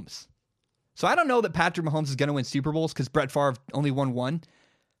Patrick Mahomes. So I don't know that Patrick Mahomes is going to win Super Bowls because Brett Favre only won one.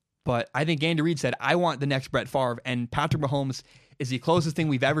 But I think Andy Reid said, I want the next Brett Favre, and Patrick Mahomes is the closest thing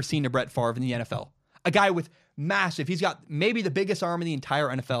we've ever seen to Brett Favre in the NFL. A guy with massive, he's got maybe the biggest arm in the entire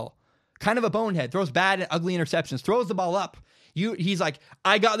NFL. Kind of a bonehead, throws bad and ugly interceptions, throws the ball up. He's like,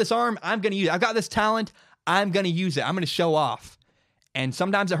 I got this arm, I'm going to use it. I've got this talent, I'm going to use it. I'm going to show off. And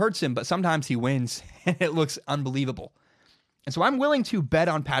sometimes it hurts him, but sometimes he wins, and it looks unbelievable. And so I'm willing to bet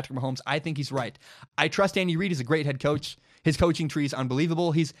on Patrick Mahomes. I think he's right. I trust Andy Reid. He's a great head coach. His coaching tree is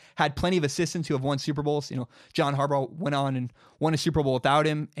unbelievable. He's had plenty of assistants who have won Super Bowls. John Harbaugh went on and won a Super Bowl without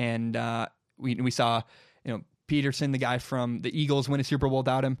him, and we saw Peterson, the guy from the Eagles, win a Super Bowl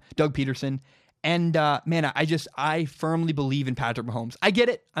without him. Doug Peterson, and man, I firmly believe in Patrick Mahomes. I get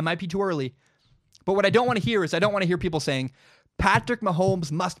it. I might be too early, but what I don't want to hear is people saying Patrick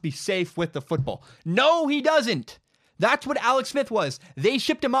Mahomes must be safe with the football. No, he doesn't. That's what Alex Smith was. They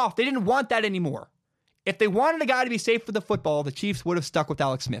shipped him off. They didn't want that anymore. If they wanted a guy to be safe with the football, the Chiefs would have stuck with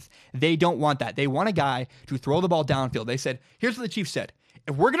Alex Smith. They don't want that. They want a guy to throw the ball downfield. They said, here's what the Chiefs said.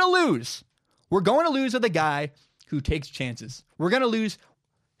 If we're going to lose, we're going to lose with a guy who takes chances. We're going to lose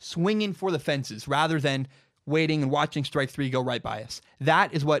swinging for the fences rather than waiting and watching strike three go right by us.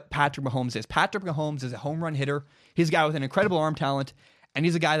 That is what Patrick Mahomes is. Patrick Mahomes is a home run hitter. He's a guy with an incredible arm talent, and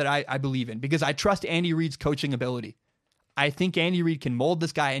he's a guy that I believe in because I trust Andy Reid's coaching ability. I think Andy Reid can mold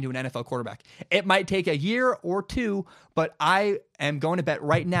this guy into an NFL quarterback. It might take a year or two, but I am going to bet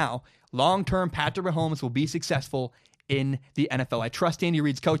right now, long-term, Patrick Mahomes will be successful in the NFL. I trust Andy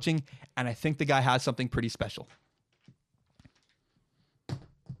Reid's coaching, and I think the guy has something pretty special.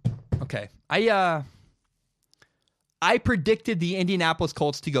 Okay. I predicted the Indianapolis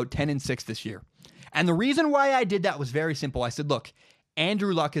Colts to go 10-6 this year. And the reason why I did that was very simple. I said, look,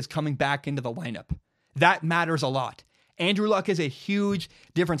 Andrew Luck is coming back into the lineup. That matters a lot. Andrew Luck is a huge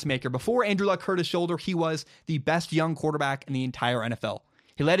difference maker. Before Andrew Luck hurt his shoulder, he was the best young quarterback in the entire NFL.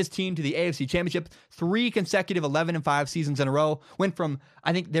 He led his team to the AFC Championship 3 consecutive 11-5 seasons in a row. Went from,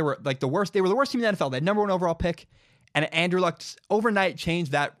 I think they were the worst team in the NFL. They had number 1 overall pick. And Andrew Luck overnight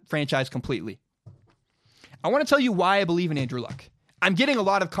changed that franchise completely. I want to tell you why I believe in Andrew Luck. I'm getting a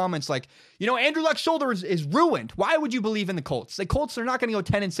lot of comments like, Andrew Luck's shoulder is ruined. Why would you believe in the Colts? The Colts are not going to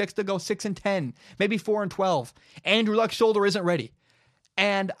go 10-6. They'll go 6-10, maybe 4-12. Andrew Luck's shoulder isn't ready.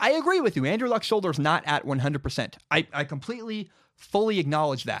 And I agree with you. Andrew Luck's shoulder is not at 100%. I completely, fully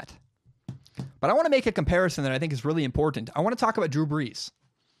acknowledge that. But I want to make a comparison that I think is really important. I want to talk about Drew Brees.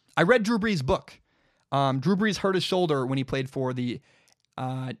 I read Drew Brees' book. Drew Brees hurt his shoulder when he played for the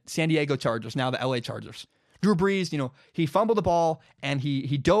San Diego Chargers, now the LA Chargers. Drew Brees, he fumbled the ball and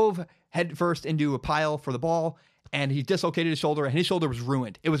he dove headfirst into a pile for the ball and he dislocated his shoulder and his shoulder was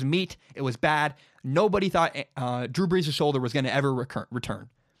ruined. It was meat. It was bad. Nobody thought Drew Brees' shoulder was going to ever return.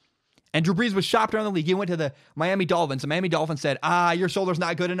 And Drew Brees was shopped around the league. He went to the Miami Dolphins. The Miami Dolphins said, your shoulder's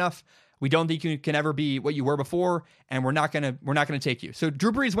not good enough. We don't think you can ever be what you were before, and we're not gonna take you. So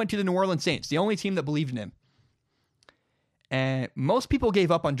Drew Brees went to the New Orleans Saints, the only team that believed in him. And most people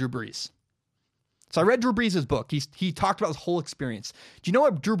gave up on Drew Brees. So I read Drew Brees' book. He talked about his whole experience. Do you know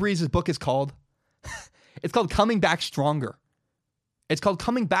what Drew Brees' book is called? It's called Coming Back Stronger. It's called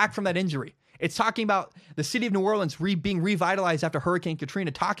Coming Back from That Injury. It's talking about the city of New Orleans being revitalized after Hurricane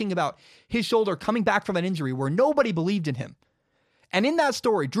Katrina, talking about his shoulder coming back from that injury where nobody believed in him. And in that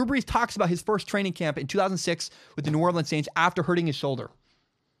story, Drew Brees talks about his first training camp in 2006 with the New Orleans Saints after hurting his shoulder.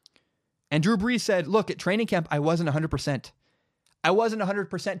 And Drew Brees said, look, at training camp, I wasn't 100%. I wasn't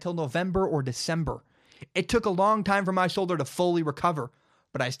 100% till November or December. It took a long time for my shoulder to fully recover,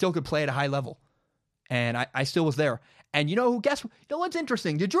 but I still could play at a high level. And I still was there. And what's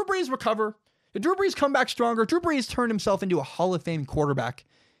interesting? Did Drew Brees recover? Did Drew Brees come back stronger? Drew Brees turned himself into a Hall of Fame quarterback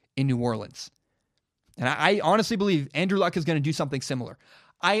in New Orleans. And I honestly believe Andrew Luck is going to do something similar.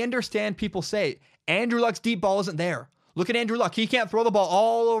 I understand people say, Andrew Luck's deep ball isn't there. Look at Andrew Luck. He can't throw the ball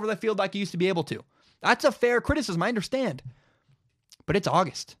all over the field like he used to be able to. That's a fair criticism. I understand. But it's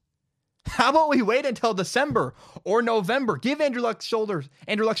August. How about we wait until December or November? Give Andrew Luck's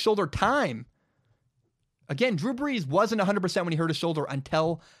shoulder time. Again, Drew Brees wasn't 100% when he hurt his shoulder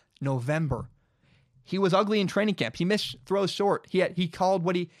until November. He was ugly in training camp. He missed throws short. He called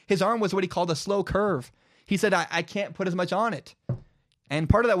his arm was what he called a slow curve. He said, I can't put as much on it. And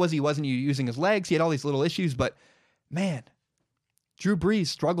part of that was he wasn't using his legs. He had all these little issues, but man, Drew Brees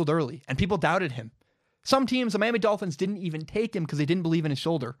struggled early and people doubted him. Some teams, the Miami Dolphins, didn't even take him because they didn't believe in his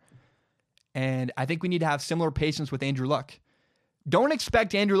shoulder. And I think we need to have similar patience with Andrew Luck. Don't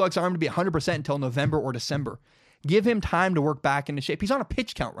expect Andrew Luck's arm to be 100% until November or December. Give him time to work back into shape. He's on a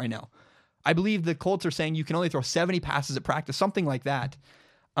pitch count right now. I believe the Colts are saying you can only throw 70 passes at practice, something like that.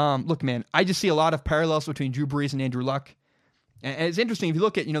 Look, man, I just see a lot of parallels between Drew Brees and Andrew Luck. And it's interesting, if you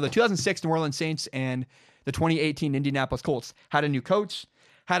look at, the 2006 New Orleans Saints and the 2018 Indianapolis Colts, had a new coach,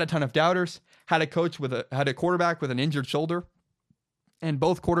 had a ton of doubters, had a quarterback with an injured shoulder, and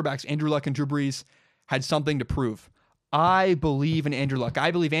both quarterbacks, Andrew Luck and Drew Brees, had something to prove. I believe in Andrew Luck.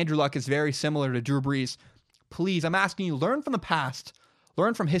 I believe Andrew Luck is very similar to Drew Brees please, I'm asking you, learn from the past.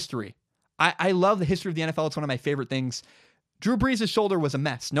 Learn from history. I love the history of the NFL. It's one of my favorite things. Drew Brees' shoulder was a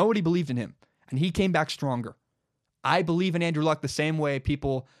mess. Nobody believed in him, and he came back stronger. I believe in Andrew Luck the same way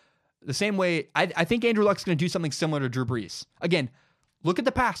I think Andrew Luck's going to do something similar to Drew Brees. Again, look at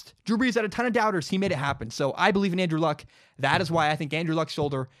the past. Drew Brees had a ton of doubters. He made it happen. So I believe in Andrew Luck. That is why I think Andrew Luck's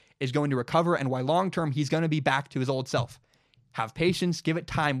shoulder is going to recover and why long-term he's going to be back to his old self. Have patience. Give it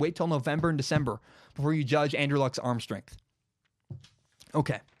time. Wait till November and December before you judge Andrew Luck's arm strength.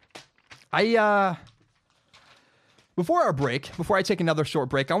 Okay. Before our break, before I take another short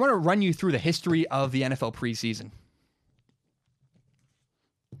break, I want to run you through the history of the NFL preseason.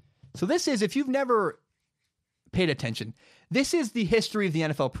 So this is, if you've never paid attention, this is the history of the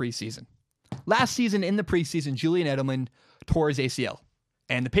NFL preseason. Last season in the preseason, Julian Edelman tore his ACL,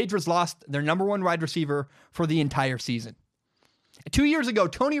 and the Patriots lost their number one wide receiver for the entire season. 2 years ago,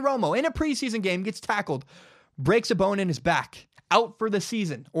 Tony Romo, in a preseason game, gets tackled, breaks a bone in his back, out for the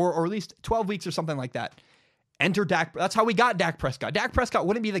season, or at least 12 weeks or something like that. Enter Dak. That's how we got Dak Prescott. Dak Prescott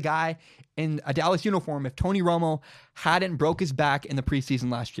wouldn't be the guy in a Dallas uniform if Tony Romo hadn't broke his back in the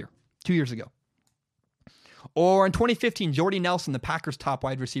preseason last year, 2 years ago. Or in 2015, Jordy Nelson, the Packers' top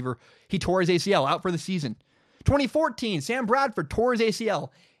wide receiver, he tore his ACL out for the season. 2014, Sam Bradford tore his ACL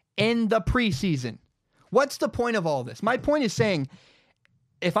in the preseason. What's the point of all this? My point is saying,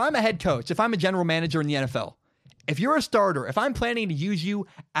 if I'm a head coach, if I'm a general manager in the NFL, if you're a starter, if I'm planning to use you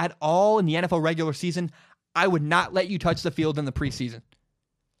at all in the NFL regular season, I would not let you touch the field in the preseason.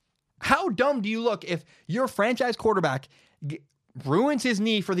 How dumb do you look if your franchise quarterback ruins his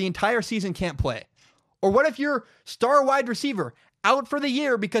knee for the entire season, can't play? Or what if your star wide receiver out for the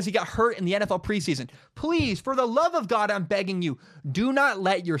year because he got hurt in the NFL preseason? Please, for the love of God, I'm begging you, do not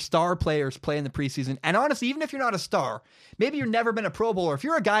let your star players play in the preseason. And honestly, even if you're not a star, maybe you've never been a Pro Bowler, if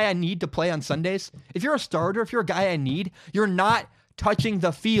you're a guy I need to play on Sundays, if you're a starter, if you're a guy I need, you're not touching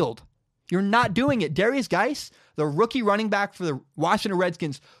the field. You're not doing it. Darius Geis, the rookie running back for the Washington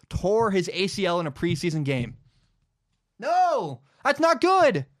Redskins, tore his ACL in a preseason game. No, that's not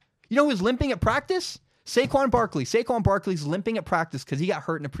good. You know who's limping at practice? Saquon Barkley. Saquon Barkley's limping at practice because he got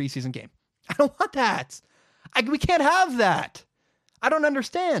hurt in a preseason game. I don't want that. We can't have that. I don't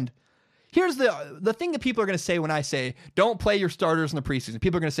understand. Here's the thing that people are going to say when I say, don't play your starters in the preseason.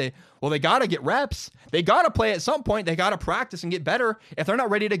 People are going to say, well, they got to get reps. They got to play at some point. They got to practice and get better. If they're not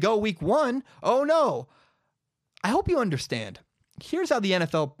ready to go week one, oh no. I hope you understand. Here's how the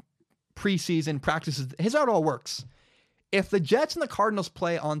NFL preseason practices. Here's how it all works. If the Jets and the Cardinals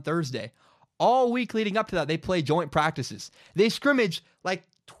play on Thursday, all week leading up to that, they play joint practices. They scrimmage like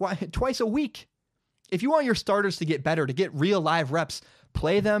twice a week. If you want your starters to get better, to get real live reps,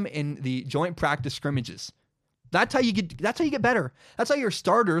 play them in the joint practice scrimmages. That's how you get better. That's how your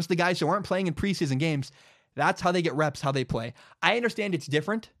starters, the guys who aren't playing in preseason games, that's how they get reps, how they play. I understand it's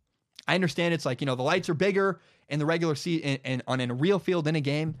different. I understand it's like, the lights are bigger in the regular season and on a real field in a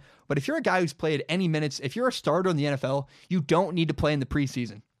game. But if you're a guy who's played any minutes, if you're a starter in the NFL, you don't need to play in the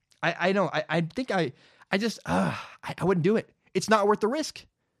preseason. I wouldn't do it. It's not worth the risk.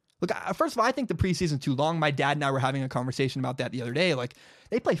 Look, first of all, I think the preseason's too long. My dad and I were having a conversation about that the other day. Like,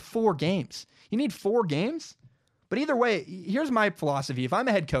 they play 4 games. You need 4 games? But either way, here's my philosophy. If I'm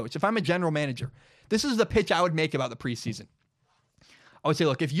a head coach, if I'm a general manager, this is the pitch I would make about the preseason. I would say,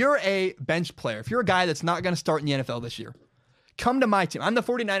 look, if you're a bench player, if you're a guy that's not going to start in the NFL this year, come to my team. I'm the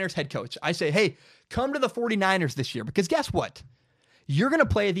 49ers head coach. I say, hey, come to the 49ers this year because guess what? You're going to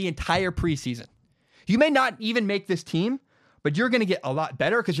play the entire preseason. You may not even make this team, but you're going to get a lot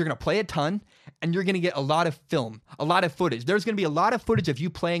better because you're going to play a ton and you're going to get a lot of film, a lot of footage. There's going to be a lot of footage of you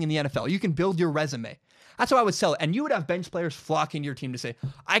playing in the NFL. You can build your resume. That's how I would sell it. And you would have bench players flocking to your team to say,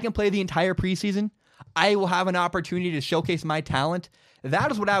 I can play the entire preseason. I will have an opportunity to showcase my talent.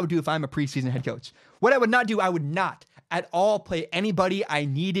 That is what I would do if I'm a preseason head coach. What I would not do, I would not at all play anybody I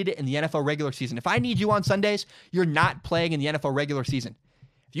needed in the NFL regular season. If I need you on Sundays, you're not playing in the NFL regular season.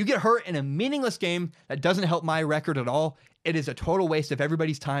 If you get hurt in a meaningless game that doesn't help my record at all, it is a total waste of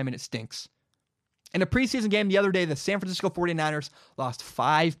everybody's time and it stinks. In a preseason game the other day, the San Francisco 49ers lost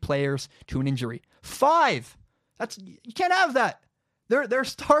 5 players to an injury. 5! You can't have that. Their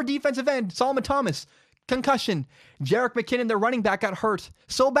star defensive end, Solomon Thomas, concussion. Jerick McKinnon, their running back, got hurt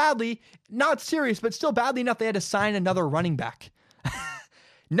so badly, not serious, but still badly enough they had to sign another running back.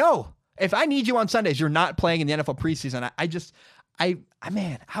 No. If I need you on Sundays, you're not playing in the NFL preseason.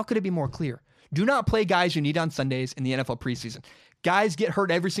 Man, how could it be more clear? Do not play guys you need on Sundays in the NFL preseason. Guys get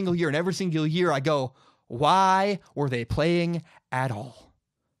hurt every single year, and every single year I go, why were they playing at all?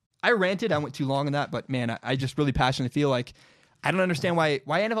 I ranted. I went too long on that, but man, I just really passionately feel like I don't understand why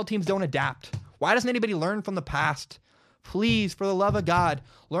NFL teams don't adapt. Why doesn't anybody learn from the past? Please, for the love of God,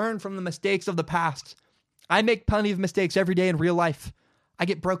 learn from the mistakes of the past. I make plenty of mistakes every day in real life. I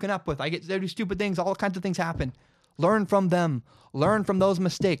get broken up with. I do stupid things. All kinds of things happen. Learn from them. Learn from those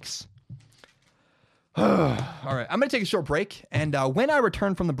mistakes. All right, I'm going to take a short break. And when I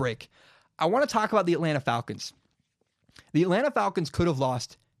return from the break, I want to talk about the Atlanta Falcons. The Atlanta Falcons could have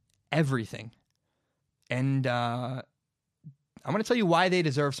lost everything. And I'm going to tell you why they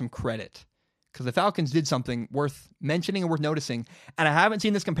deserve some credit. Because the Falcons did something worth mentioning and worth noticing. And I haven't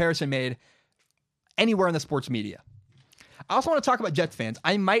seen this comparison made anywhere in the sports media. I also want to talk about Jets fans.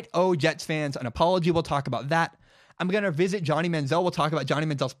 I might owe Jets fans an apology. We'll talk about that. I'm going to visit Johnny Manziel. We'll talk about Johnny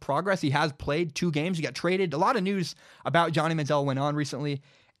Manziel's progress. He has played 2 games. He got traded. A lot of news about Johnny Manziel went on recently.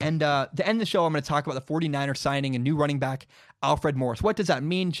 And to end the show, I'm going to talk about the 49ers signing a new running back, Alfred Morris. What does that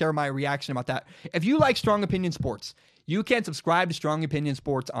mean? Share my reaction about that. If you like Strong Opinion Sports, you can subscribe to Strong Opinion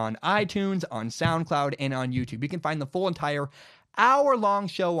Sports on iTunes, on SoundCloud, and on YouTube. You can find the full entire hour-long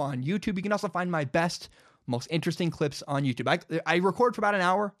show on YouTube. You can also find my best, most interesting clips on YouTube. I record for about an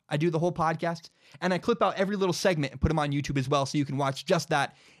hour. I do the whole podcast, and I clip out every little segment and put them on YouTube as well, so you can watch just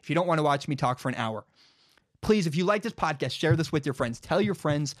that if you don't want to watch me talk for an hour. Please, if you like this podcast, share this with your friends. Tell your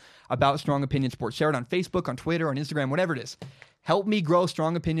friends about Strong Opinion Sports. Share it on Facebook, on Twitter, on Instagram, whatever it is. Help me grow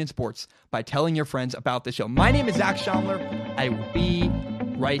Strong Opinion Sports by telling your friends about the show. My name is Zach Schaumler. I will be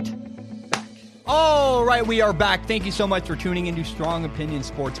right back. All right, we are back. Thank you so much for tuning into Strong Opinion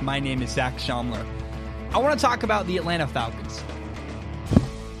Sports. My name is Zach Schaumler. I want to talk about the Atlanta Falcons.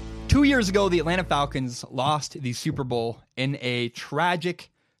 2 years ago, the Atlanta Falcons lost the Super Bowl in a tragic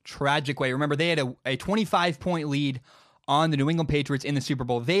way. Remember, they had a 25-point lead on the New England Patriots in the Super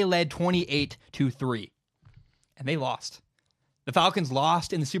Bowl. They led 28-3, and they lost. The Falcons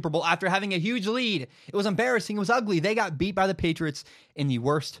lost in the Super Bowl after having a huge lead. It was embarrassing. It was ugly. They got beat by the Patriots in the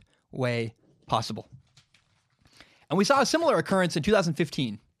worst way possible. And we saw a similar occurrence in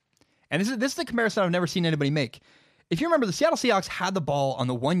 2015. And this is a comparison I've never seen anybody make. If you remember, the Seattle Seahawks had the ball on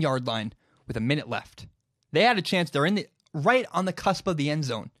the 1-yard line with a minute left. They had a chance. They're right on the cusp of the end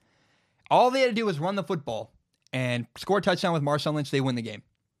zone. All they had to do was run the football and score a touchdown with Marshawn Lynch. They win the game.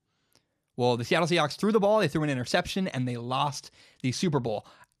 Well, the Seattle Seahawks threw the ball, they threw an interception, and they lost the Super Bowl.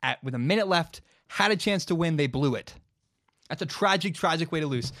 With a minute left, had a chance to win, they blew it. That's a tragic way to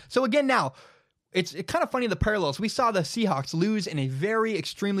lose. So again now, it's kind of funny the parallels. We saw the Seahawks lose in a very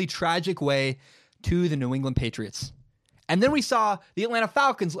extremely tragic way to the New England Patriots. And then we saw the Atlanta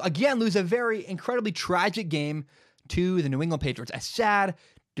Falcons again lose a very incredibly tragic game to the New England Patriots. A sad,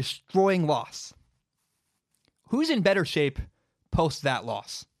 destroying loss. Who's in better shape post that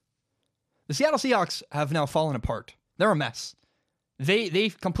loss? The Seattle Seahawks have now fallen apart. They're a mess.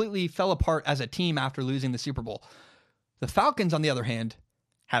 They completely fell apart as a team after losing the Super Bowl. The Falcons, on the other hand,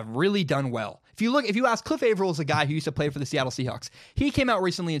 have really done well. If you ask Cliff Averill, is a guy who used to play for the Seattle Seahawks, he came out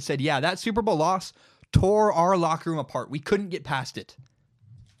recently and said, yeah, that Super Bowl loss tore our locker room apart. We couldn't get past it.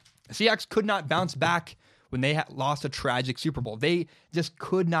 The Seahawks could not bounce back when they lost a tragic Super Bowl. They just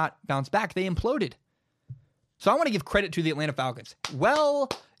could not bounce back. They imploded. So I want to give credit to the Atlanta Falcons. Well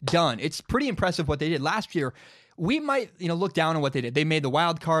done. It's pretty impressive what they did. Last year, we might look down on what they did. They made the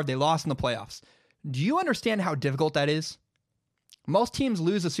wild card. They lost in the playoffs. Do you understand how difficult that is? Most teams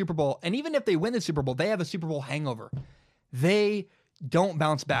lose the Super Bowl, and even if they win the Super Bowl, they have a Super Bowl hangover. They don't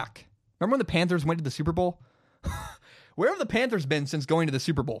bounce back. Remember when the Panthers went to the Super Bowl? Where have the Panthers been since going to the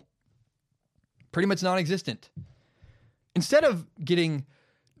Super Bowl? Pretty much non-existent. Instead of getting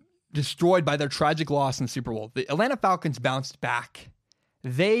destroyed by their tragic loss in the Super Bowl, the Atlanta Falcons bounced back.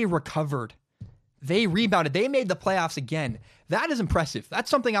 They recovered. They rebounded. They made the playoffs again. That is impressive.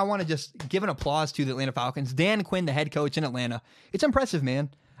 That's something I want to just give an applause to the Atlanta Falcons. Dan Quinn, the head coach in Atlanta. It's impressive, man.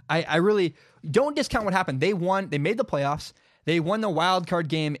 I really don't discount what happened. They won. They made the playoffs. They won the wild card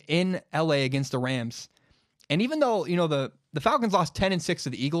game in LA against the Rams. And even though, the Falcons lost 10-6 to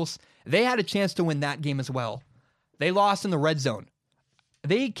the Eagles, they had a chance to win that game as well. They lost in the red zone.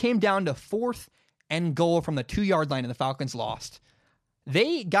 They came down to 4th and goal from the 2-yard line, and the Falcons lost.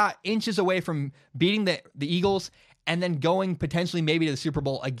 They got inches away from beating the Eagles and then going potentially maybe to the Super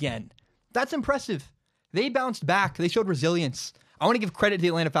Bowl again. That's impressive. They bounced back. They showed resilience. I want to give credit to the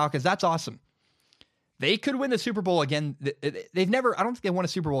Atlanta Falcons. That's awesome. They could win the Super Bowl again. They've never, I don't think they won a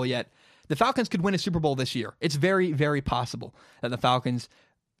Super Bowl yet. The Falcons could win a Super Bowl this year. It's very, very possible that the Falcons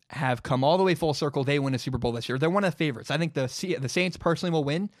have come all the way full circle. They win a Super Bowl this year. They're one of the favorites. I think the Saints personally will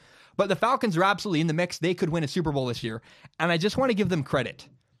win, but the Falcons are absolutely in the mix. They could win a Super Bowl this year, and I just want to give them credit.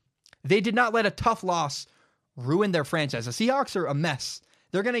 They did not let a tough loss ruin their franchise. The Seahawks are a mess.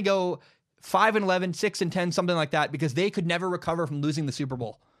 They're going to go 5-11, 6-10, something like that, because they could never recover from losing the Super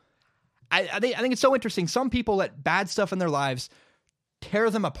Bowl. I think it's so interesting. Some people let bad stuff in their lives tear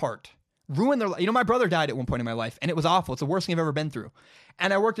them apart, ruin their life. My brother died at one point in my life, and it was awful. It's the worst thing I've ever been through.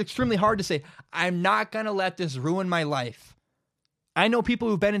 And I worked extremely hard to say, I'm not going to let this ruin my life. I know people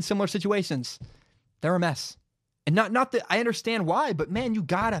who've been in similar situations. They're a mess. And not that I understand why, but man, you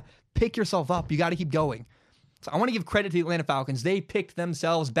got to pick yourself up. You got to keep going. So I want to give credit to the Atlanta Falcons. They picked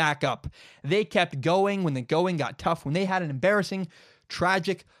themselves back up. They kept going when the going got tough. When they had an embarrassing,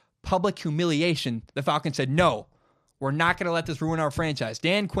 tragic, public humiliation, the Falcons said, no, we're not going to let this ruin our franchise.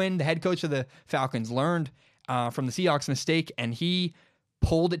 Dan Quinn, the head coach of the Falcons, learned from the Seahawks mistake, and he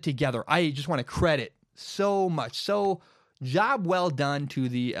pulled it together. I just want to credit so much. So job well done to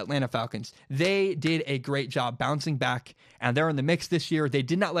the Atlanta Falcons. They did a great job bouncing back, and they're in the mix this year. They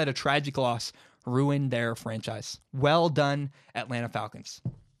did not let a tragic loss ruin their franchise. Well done, Atlanta Falcons.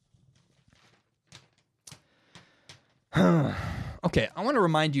 Okay, I want to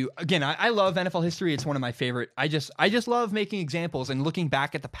remind you, again, I love NFL history. It's one of my favorite. I just love making examples and looking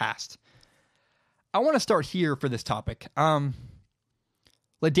back at the past. I want to start here for this topic.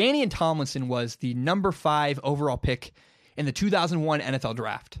 LaDainian Tomlinson was the number 5 overall pick in the 2001 NFL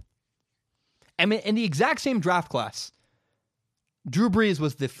draft. And in the exact same draft class, Drew Brees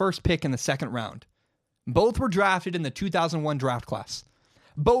was the first pick in the second round. Both were drafted in the 2001 draft class.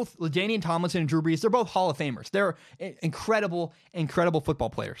 Both LaDainian Tomlinson and Drew Brees, they're both Hall of Famers. They're incredible, incredible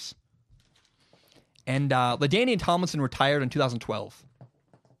football players. And LaDainian Tomlinson retired in 2012.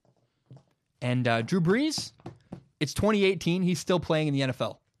 And Drew Brees, it's 2018. He's still playing in the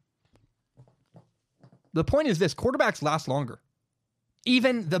NFL. The point is this: quarterbacks last longer.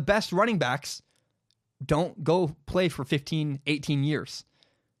 Even the best running backs don't go play for 15, 18 years.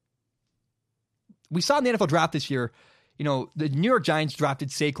 We saw in the NFL draft this year, the New York Giants drafted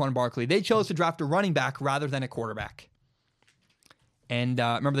Saquon Barkley. They chose to draft a running back rather than a quarterback. And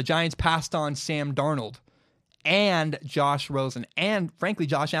remember, the Giants passed on Sam Darnold and Josh Rosen and, frankly,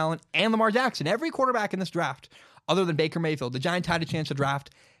 Josh Allen and Lamar Jackson. Every quarterback in this draft, other than Baker Mayfield, the Giants had a chance to draft.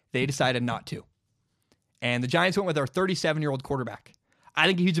 They decided not to. And the Giants went with their 37-year-old quarterback. I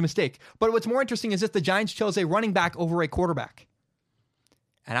think a huge mistake. But what's more interesting is that the Giants chose a running back over a quarterback.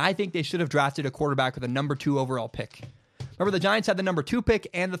 And I think they should have drafted a quarterback with a number 2 overall pick. Remember, the Giants had the number 2 pick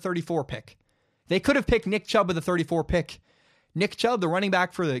and the 34 pick. They could have picked Nick Chubb with the 34 pick. Nick Chubb, the running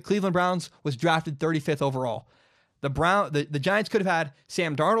back for the Cleveland Browns, was drafted 35th overall. The Giants could have had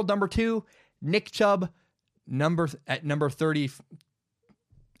Sam Darnold, number 2, Nick Chubb, at number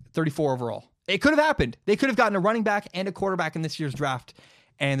 34 overall. It could have happened. They could have gotten a running back and a quarterback in this year's draft,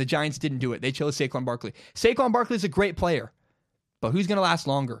 and the Giants didn't do it. They chose Saquon Barkley. Saquon Barkley is a great player, but who's going to last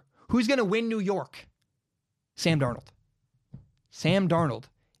longer? Who's going to win New York? Sam Darnold. Sam Darnold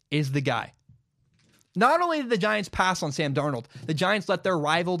is the guy. Not only did the Giants pass on Sam Darnold, the Giants let their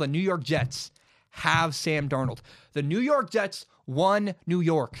rival, the New York Jets, have Sam Darnold. The New York Jets won New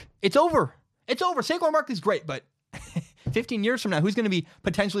York. It's over. It's over. Saquon Barkley's great, but 15 years from now, who's going to be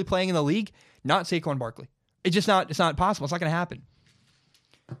potentially playing in the league? Not Saquon Barkley. It's not possible. It's not going to happen.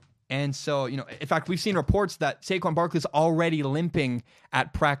 And so, in fact, we've seen reports that Saquon Barkley's already limping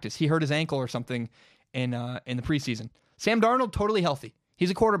at practice. He hurt his ankle or something in the preseason. Sam Darnold, totally healthy.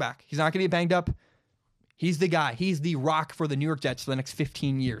 He's a quarterback. He's not going to get banged up. He's the guy. He's the rock for the New York Jets for the next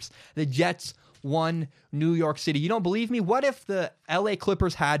 15 years. The Jets won New York City. You don't believe me? What if the LA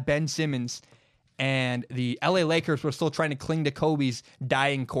Clippers had Ben Simmons and the LA Lakers were still trying to cling to Kobe's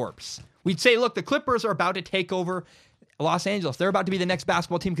dying corpse? We'd say, look, the Clippers are about to take over Los Angeles. They're about to be the next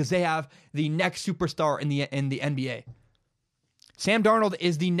basketball team because they have the next superstar in the NBA. Sam Darnold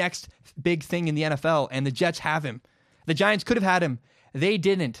is the next big thing in the NFL, and the Jets have him. The Giants could have had him. They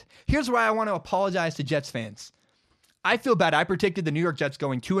didn't. Here's where I want to apologize to Jets fans. I feel bad. I predicted the New York Jets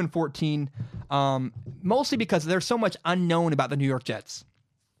going 2-14, mostly because there's so much unknown about the New York Jets.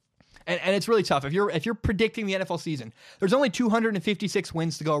 And it's really tough. If you're predicting the NFL season, there's only 256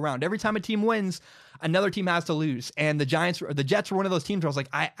 wins to go around. Every time a team wins, another team has to lose. And the Jets were one of those teams where I was like,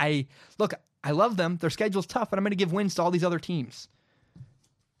 I love them. Their schedule's tough, but I'm going to give wins to all these other teams.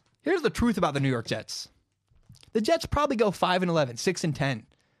 Here's the truth about the New York Jets. The Jets probably go 5-11, 6-10.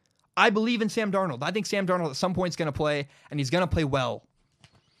 I believe in Sam Darnold. I think Sam Darnold at some point is going to play, and he's going to play well.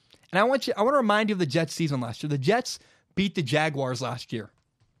 And I want to remind you of the Jets season last year. The Jets beat the Jaguars last year.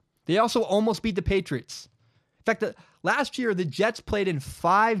 They also almost beat the Patriots. In fact, last year, the Jets played in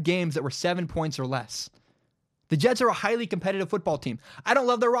 5 games that were 7 points or less. The Jets are a highly competitive football team. I don't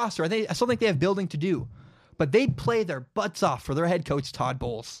love their roster. I still think they have building to do. But they play their butts off for their head coach, Todd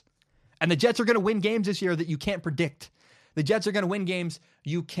Bowles. And the Jets are going to win games this year that you can't predict. The Jets are going to win games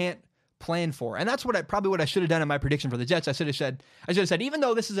you can't playing for. And that's what I should have done in my prediction for the Jets. I should have said, even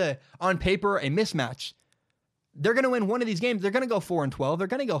though this is on paper a mismatch, they're going to win one of these games. They're going to go 4-12. They're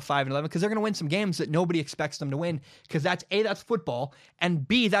going to go 5-11 because they're going to win some games that nobody expects them to win because that's A, that's football, and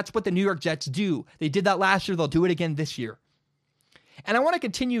B, that's what the New York Jets do. They did that last year. They'll do it again this year. And I want to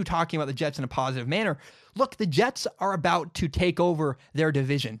continue talking about the Jets in a positive manner. Look, the Jets are about to take over their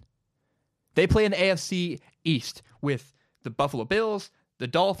division. They play in the AFC East with the Buffalo Bills, the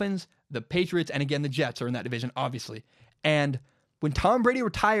Dolphins, the Patriots, and again, the Jets are in that division, obviously. And when Tom Brady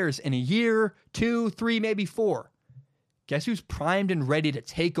retires in a year, 2, 3, maybe 4, guess who's primed and ready to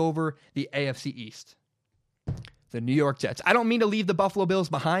take over the AFC East? The New York Jets. I don't mean to leave the Buffalo Bills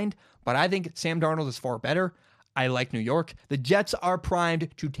behind, but I think Sam Darnold is far better. I like New York. The Jets are primed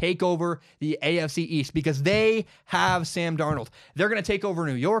to take over the AFC East because they have Sam Darnold. They're going to take over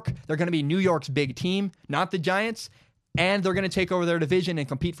New York. They're going to be New York's big team, not the Giants. And they're going to take over their division and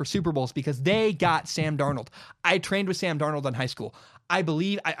compete for Super Bowls because they got Sam Darnold. I trained with Sam Darnold in high school. I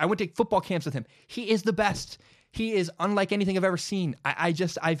I went to football camps with him. He is the best. He is unlike anything I've ever seen. I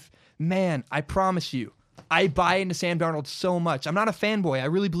promise you, I buy into Sam Darnold so much. I'm not a fanboy. I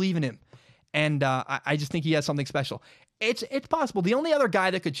really believe in him. And I just think he has something special. It's possible. The only other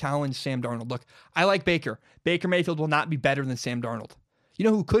guy that could challenge Sam Darnold, look, I like Baker. Baker Mayfield will not be better than Sam Darnold. You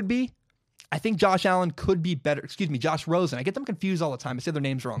know who could be? I think Josh Allen could be better. Excuse me, Josh Rosen. I get them confused all the time. I say their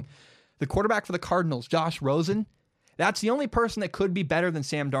names wrong. The quarterback for the Cardinals, Josh Rosen, that's the only person that could be better than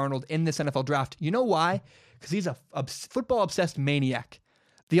Sam Darnold in this NFL draft. You know why? Because he's a football-obsessed maniac.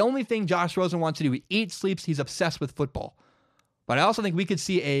 The only thing Josh Rosen wants to do, he eats, sleeps, he's obsessed with football. But I also think we could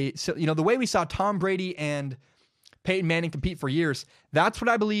see the way we saw Tom Brady and Peyton Manning compete for years, that's what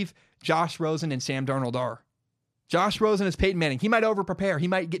I believe Josh Rosen and Sam Darnold are. Josh Rosen is Peyton Manning. He might over-prepare. He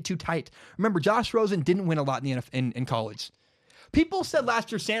might get too tight. Remember, Josh Rosen didn't win a lot in college. People said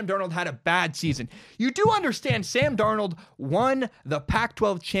last year Sam Darnold had a bad season. You do understand Sam Darnold won the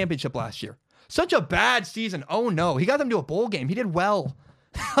Pac-12 championship last year. Such a bad season. Oh, no. He got them to a bowl game. He did well.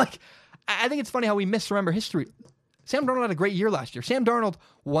 I think it's funny how we misremember history. Sam Darnold had a great year last year. Sam Darnold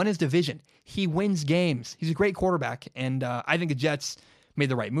won his division. He wins games. He's a great quarterback, and I think the Jets made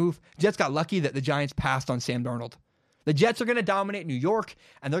the right move. Jets got lucky that the Giants passed on Sam Darnold. The Jets are going to dominate New York,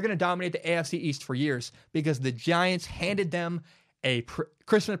 and they're going to dominate the AFC East for years because the Giants handed them a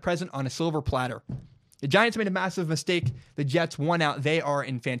Christmas present on a silver platter. The Giants made a massive mistake. The Jets won out. They are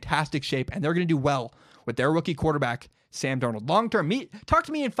in fantastic shape, and they're going to do well with their rookie quarterback, Sam Darnold. Long term, talk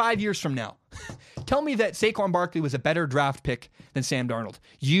to me in 5 years from now. Tell me that Saquon Barkley was a better draft pick than Sam Darnold.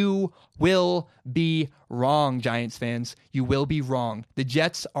 You will be wrong, Giants fans. You will be wrong. The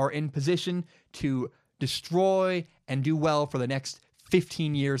Jets are in position to destroy and do well for the next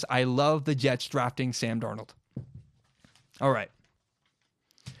 15 years. I love the Jets drafting Sam Darnold. All right.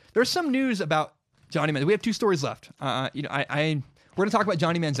 There's some news about Johnny Manziel. We have 2 stories left. We're going to talk about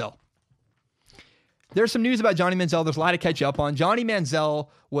Johnny Manziel. There's some news about Johnny Manziel. There's a lot to catch up on. Johnny Manziel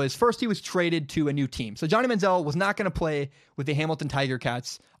he was traded to a new team. So Johnny Manziel was not going to play with the Hamilton Tiger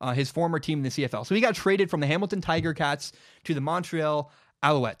Cats, his former team in the CFL. So he got traded from the Hamilton Tiger Cats to the Montreal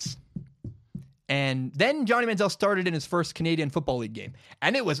Alouettes. And then Johnny Manziel started in his first Canadian Football League game.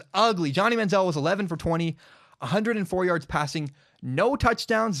 And it was ugly. Johnny Manziel was 11 for 20, 104 yards passing, no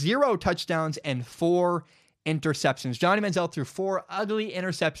touchdowns, 0 touchdowns, and 4 interceptions. Johnny Manziel threw 4 ugly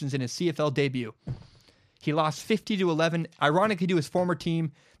interceptions in his CFL debut. He lost 50-11, ironically, to his former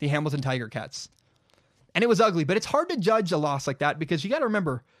team, the Hamilton Tiger Cats. And it was ugly, but it's hard to judge a loss like that because you got to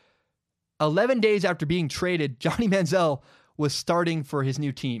remember, 11 days after being traded, Johnny Manziel was starting for his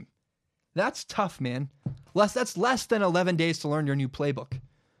new team. That's tough, man. That's less than 11 days to learn your new playbook.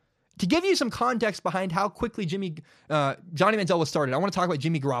 To give you some context behind how quickly Johnny Manziel was started, I want to talk about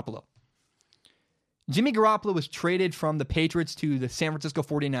Jimmy Garoppolo. Jimmy Garoppolo was traded from the Patriots to the San Francisco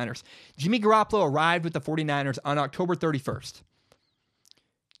 49ers. Jimmy Garoppolo arrived with the 49ers on October 31st.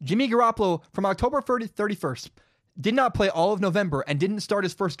 Jimmy Garoppolo, from October 31st, did not play all of November and didn't start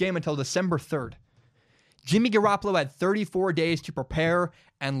his first game until December 3rd. Jimmy Garoppolo had 34 days to prepare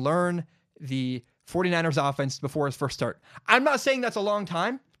and learn the 49ers offense before his first start. I'm not saying that's a long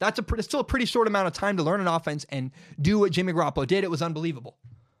time. That's still a pretty short amount of time to learn an offense and do what Jimmy Garoppolo did. It was unbelievable.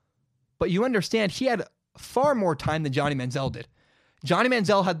 But you understand, he had far more time than Johnny Manziel did. Johnny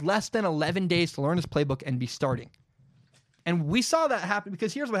Manziel had less than 11 days to learn his playbook and be starting. And we saw that happen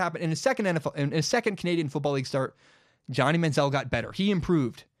because here's what happened. In his second Canadian Football League start, Johnny Manziel got better. He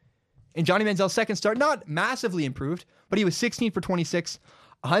improved. In Johnny Manziel's second start, not massively improved, but he was 16 for 26,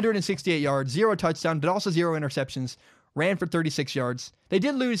 168 yards, 0 touchdown, but also 0 interceptions, ran for 36 yards. They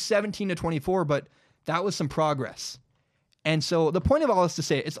did lose 17-24, but that was some progress. And so the point of all this to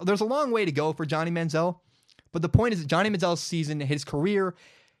say, there's a long way to go for Johnny Manziel, but the point is that Johnny Manziel's season, his career,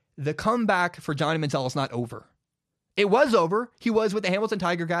 the comeback for Johnny Manziel is not over. It was over. He was with the Hamilton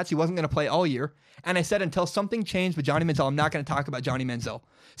Tiger Cats. He wasn't going to play all year. And I said, until something changed with Johnny Manziel, I'm not going to talk about Johnny Manziel.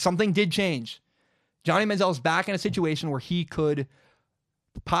 Something did change. Johnny Manziel is back in a situation where he could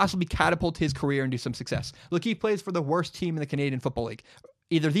possibly catapult his career and do some success. Look, he plays for the worst team in the Canadian Football League.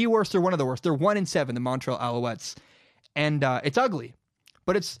 Either the worst or one of the worst. They're 1-7, the Montreal Alouettes. And it's ugly.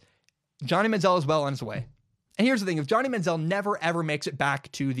 But it's Johnny Manziel is well on his way. And here's the thing. If Johnny Manziel never, ever makes it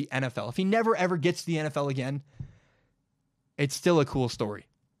back to the NFL, if he never, ever gets to the NFL again, it's still a cool story.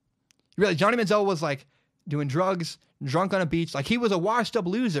 Really, Johnny Manziel was like doing drugs, drunk on a beach. Like he was a washed up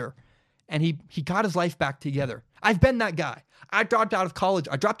loser. And he got his life back together. I've been that guy. I dropped out of college.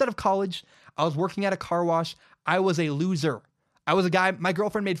 I was working at a car wash. I was a loser. I was a guy, my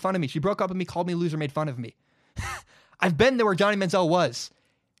girlfriend made fun of me. She broke up with me, called me a loser, made fun of me. I've been there where Johnny Manziel was.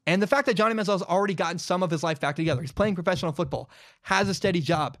 And the fact that Johnny Manziel has already gotten some of his life back together. He's playing professional football, has a steady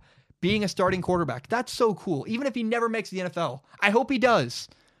job, being a starting quarterback. That's so cool. Even if he never makes the NFL, I hope he does.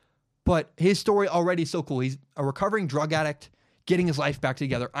 But his story already is so cool. He's a recovering drug addict, getting his life back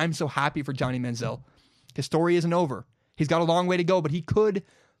together. I'm so happy for Johnny Manziel. His story isn't over. He's got a long way to go, but he could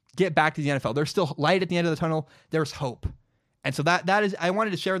get back to the NFL. There's still light at the end of the tunnel. There's hope. And so that is, I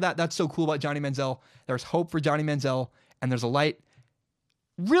wanted to share that. That's so cool about Johnny Manziel. There's hope for Johnny Manziel, and there's a light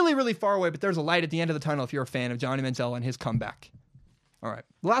really, really far away, but there's a light at the end of the tunnel if you're a fan of Johnny Manziel and his comeback. All right.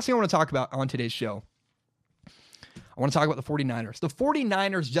 The last thing I want to talk about on today's show, I want to talk about the 49ers. The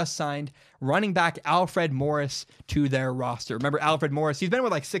 49ers just signed running back Alfred Morris to their roster. Remember Alfred Morris? He's been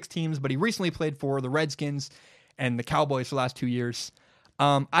with like 6 teams, but he recently played for the Redskins and the Cowboys for the last 2 years.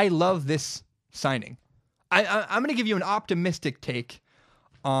 I love this signing. I'm going to give you an optimistic take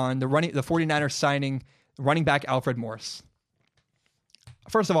on the 49ers signing running back Alfred Morris.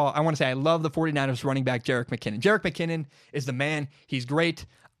 First of all, I want to say I love the 49ers running back Jerick McKinnon. Jerick McKinnon is the man. He's great.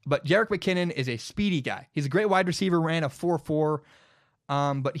 But Jerick McKinnon is a speedy guy. He's a great wide receiver, ran a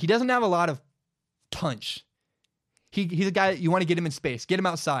 4.4, but he doesn't have a lot of punch. He's a guy that you want to get him in space, get him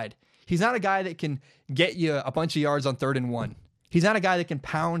outside. He's not a guy that can get you a bunch of yards on 3rd and 1. He's not a guy that can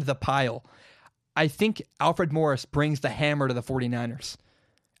pound the pile. I think Alfred Morris brings the hammer to the 49ers.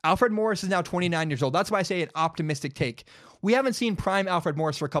 Alfred Morris is now 29 years old. That's why I say an optimistic take. We haven't seen prime Alfred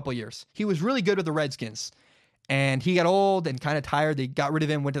Morris for a couple of years. He was really good with the Redskins. And he got old and kind of tired. They got rid of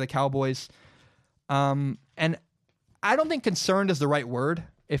him, went to the Cowboys. And I don't think concerned is the right word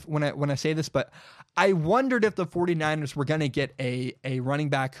when I say this, but I wondered if the 49ers were going to get a running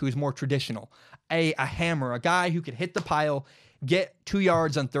back who's more traditional, a hammer, a guy who could hit the pile, get 2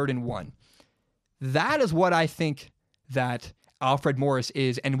 yards on 3rd and 1. That is what I think that Alfred Morris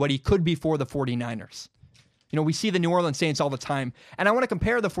is and what he could be for the 49ers. You know, we see the New Orleans Saints all the time, and I want to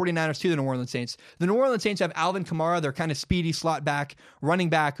compare the 49ers to the New Orleans Saints. The New Orleans Saints have Alvin Kamara, their kind of speedy slot back, running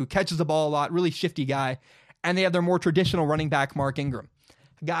back who catches the ball a lot, really shifty guy, and they have their more traditional running back, Mark Ingram.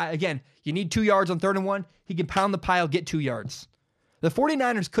 Guy, again, you need 2 yards on 3rd and 1, he can pound the pile, get 2 yards. The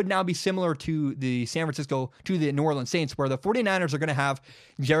 49ers could now be similar to the New Orleans Saints, where the 49ers are going to have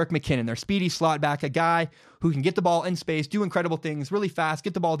Jerick McKinnon, their speedy slot back, a guy who can get the ball in space, do incredible things, really fast,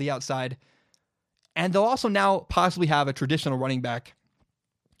 get the ball to the outside. And they'll also now possibly have a traditional running back,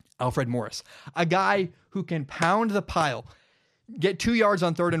 Alfred Morris, a guy who can pound the pile, get 2 yards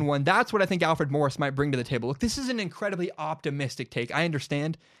on 3rd and 1. That's what I think Alfred Morris might bring to the table. Look, this is an incredibly optimistic take. I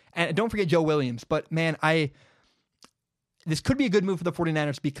understand. And don't forget Joe Williams. But, man, this could be a good move for the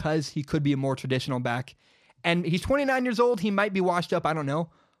 49ers because he could be a more traditional back. And he's 29 years old. He might be washed up. I don't know.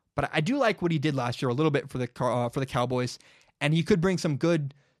 But I do like what he did last year a little bit for the Cowboys. And he could bring some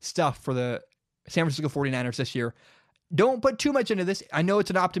good stuff for the San Francisco 49ers this year. Don't put too much into this. I know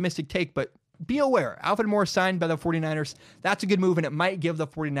it's an optimistic take, but be aware. Alfred Morris signed by the 49ers. That's a good move, and it might give the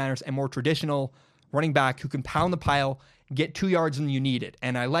 49ers a more traditional running back who can pound the pile, get 2 yards when you need it.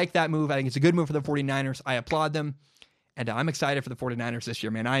 And I like that move. I think it's a good move for the 49ers. I applaud them, and I'm excited for the 49ers this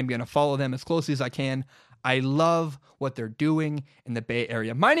year, man. I am going to follow them as closely as I can. I love what they're doing in the Bay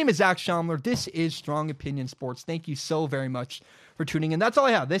Area. My name is Zach Schaumler. This is Strong Opinion Sports. Thank you so very much for tuning in. That's all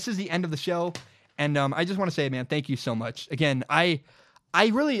I have. This is the end of the show. And I just want to say, man, thank you so much. Again,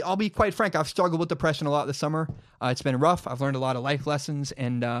 I'll be quite frank, I've struggled with depression a lot this summer. It's been rough. I've learned a lot of life lessons,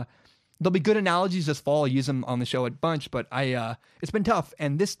 and there'll be good analogies this fall. I'll use them on the show a bunch, but it's been tough.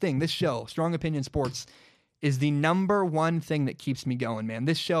 And this show, Strong Opinion Sports, is the number one thing that keeps me going, man.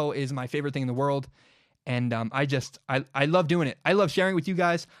 This show is my favorite thing in the world. And I love doing it. I love sharing with you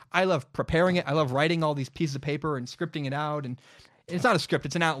guys. I love preparing it. I love writing all these pieces of paper and scripting it out. And it's not a script,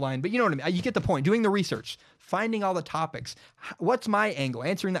 it's an outline, but you know what I mean. You get the point. Doing the research, finding all the topics. What's my angle?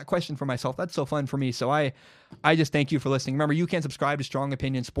 Answering that question for myself. That's so fun for me. So I just thank you for listening. Remember, you can subscribe to Strong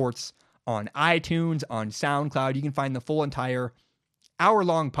Opinion Sports on iTunes, on SoundCloud. You can find the full entire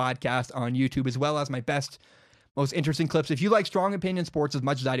hour-long podcast on YouTube, as well as my best, most interesting clips. If you like Strong Opinion Sports as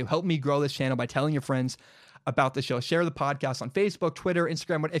much as I do, help me grow this channel by telling your friends about the show. Share the podcast on Facebook, Twitter,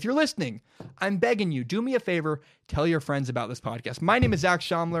 Instagram. If you're listening, I'm begging you, do me a favor, tell your friends about this podcast. My name is Zach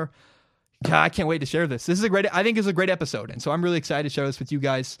Schaumler. God, I can't wait to share this. I think it's a great episode, and so I'm really excited to share this with you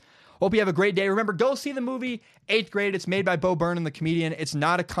guys. Hope you have a great day. Remember, go see the movie 8th Grade. It's made by Bo Burnham, the comedian. It's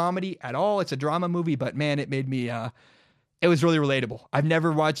not a comedy at all. It's a drama movie, but man, it made me, it was really relatable. I've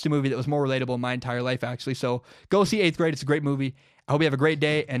never watched a movie that was more relatable in my entire life, actually. So go see 8th Grade. It's a great movie. I hope you have a great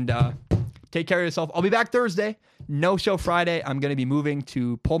day, and take care of yourself. I'll be back Thursday. No show Friday. I'm going to be moving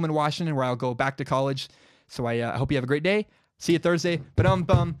to Pullman, Washington, where I'll go back to college. So I hope you have a great day. See you Thursday.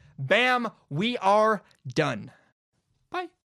 Bam, we are done.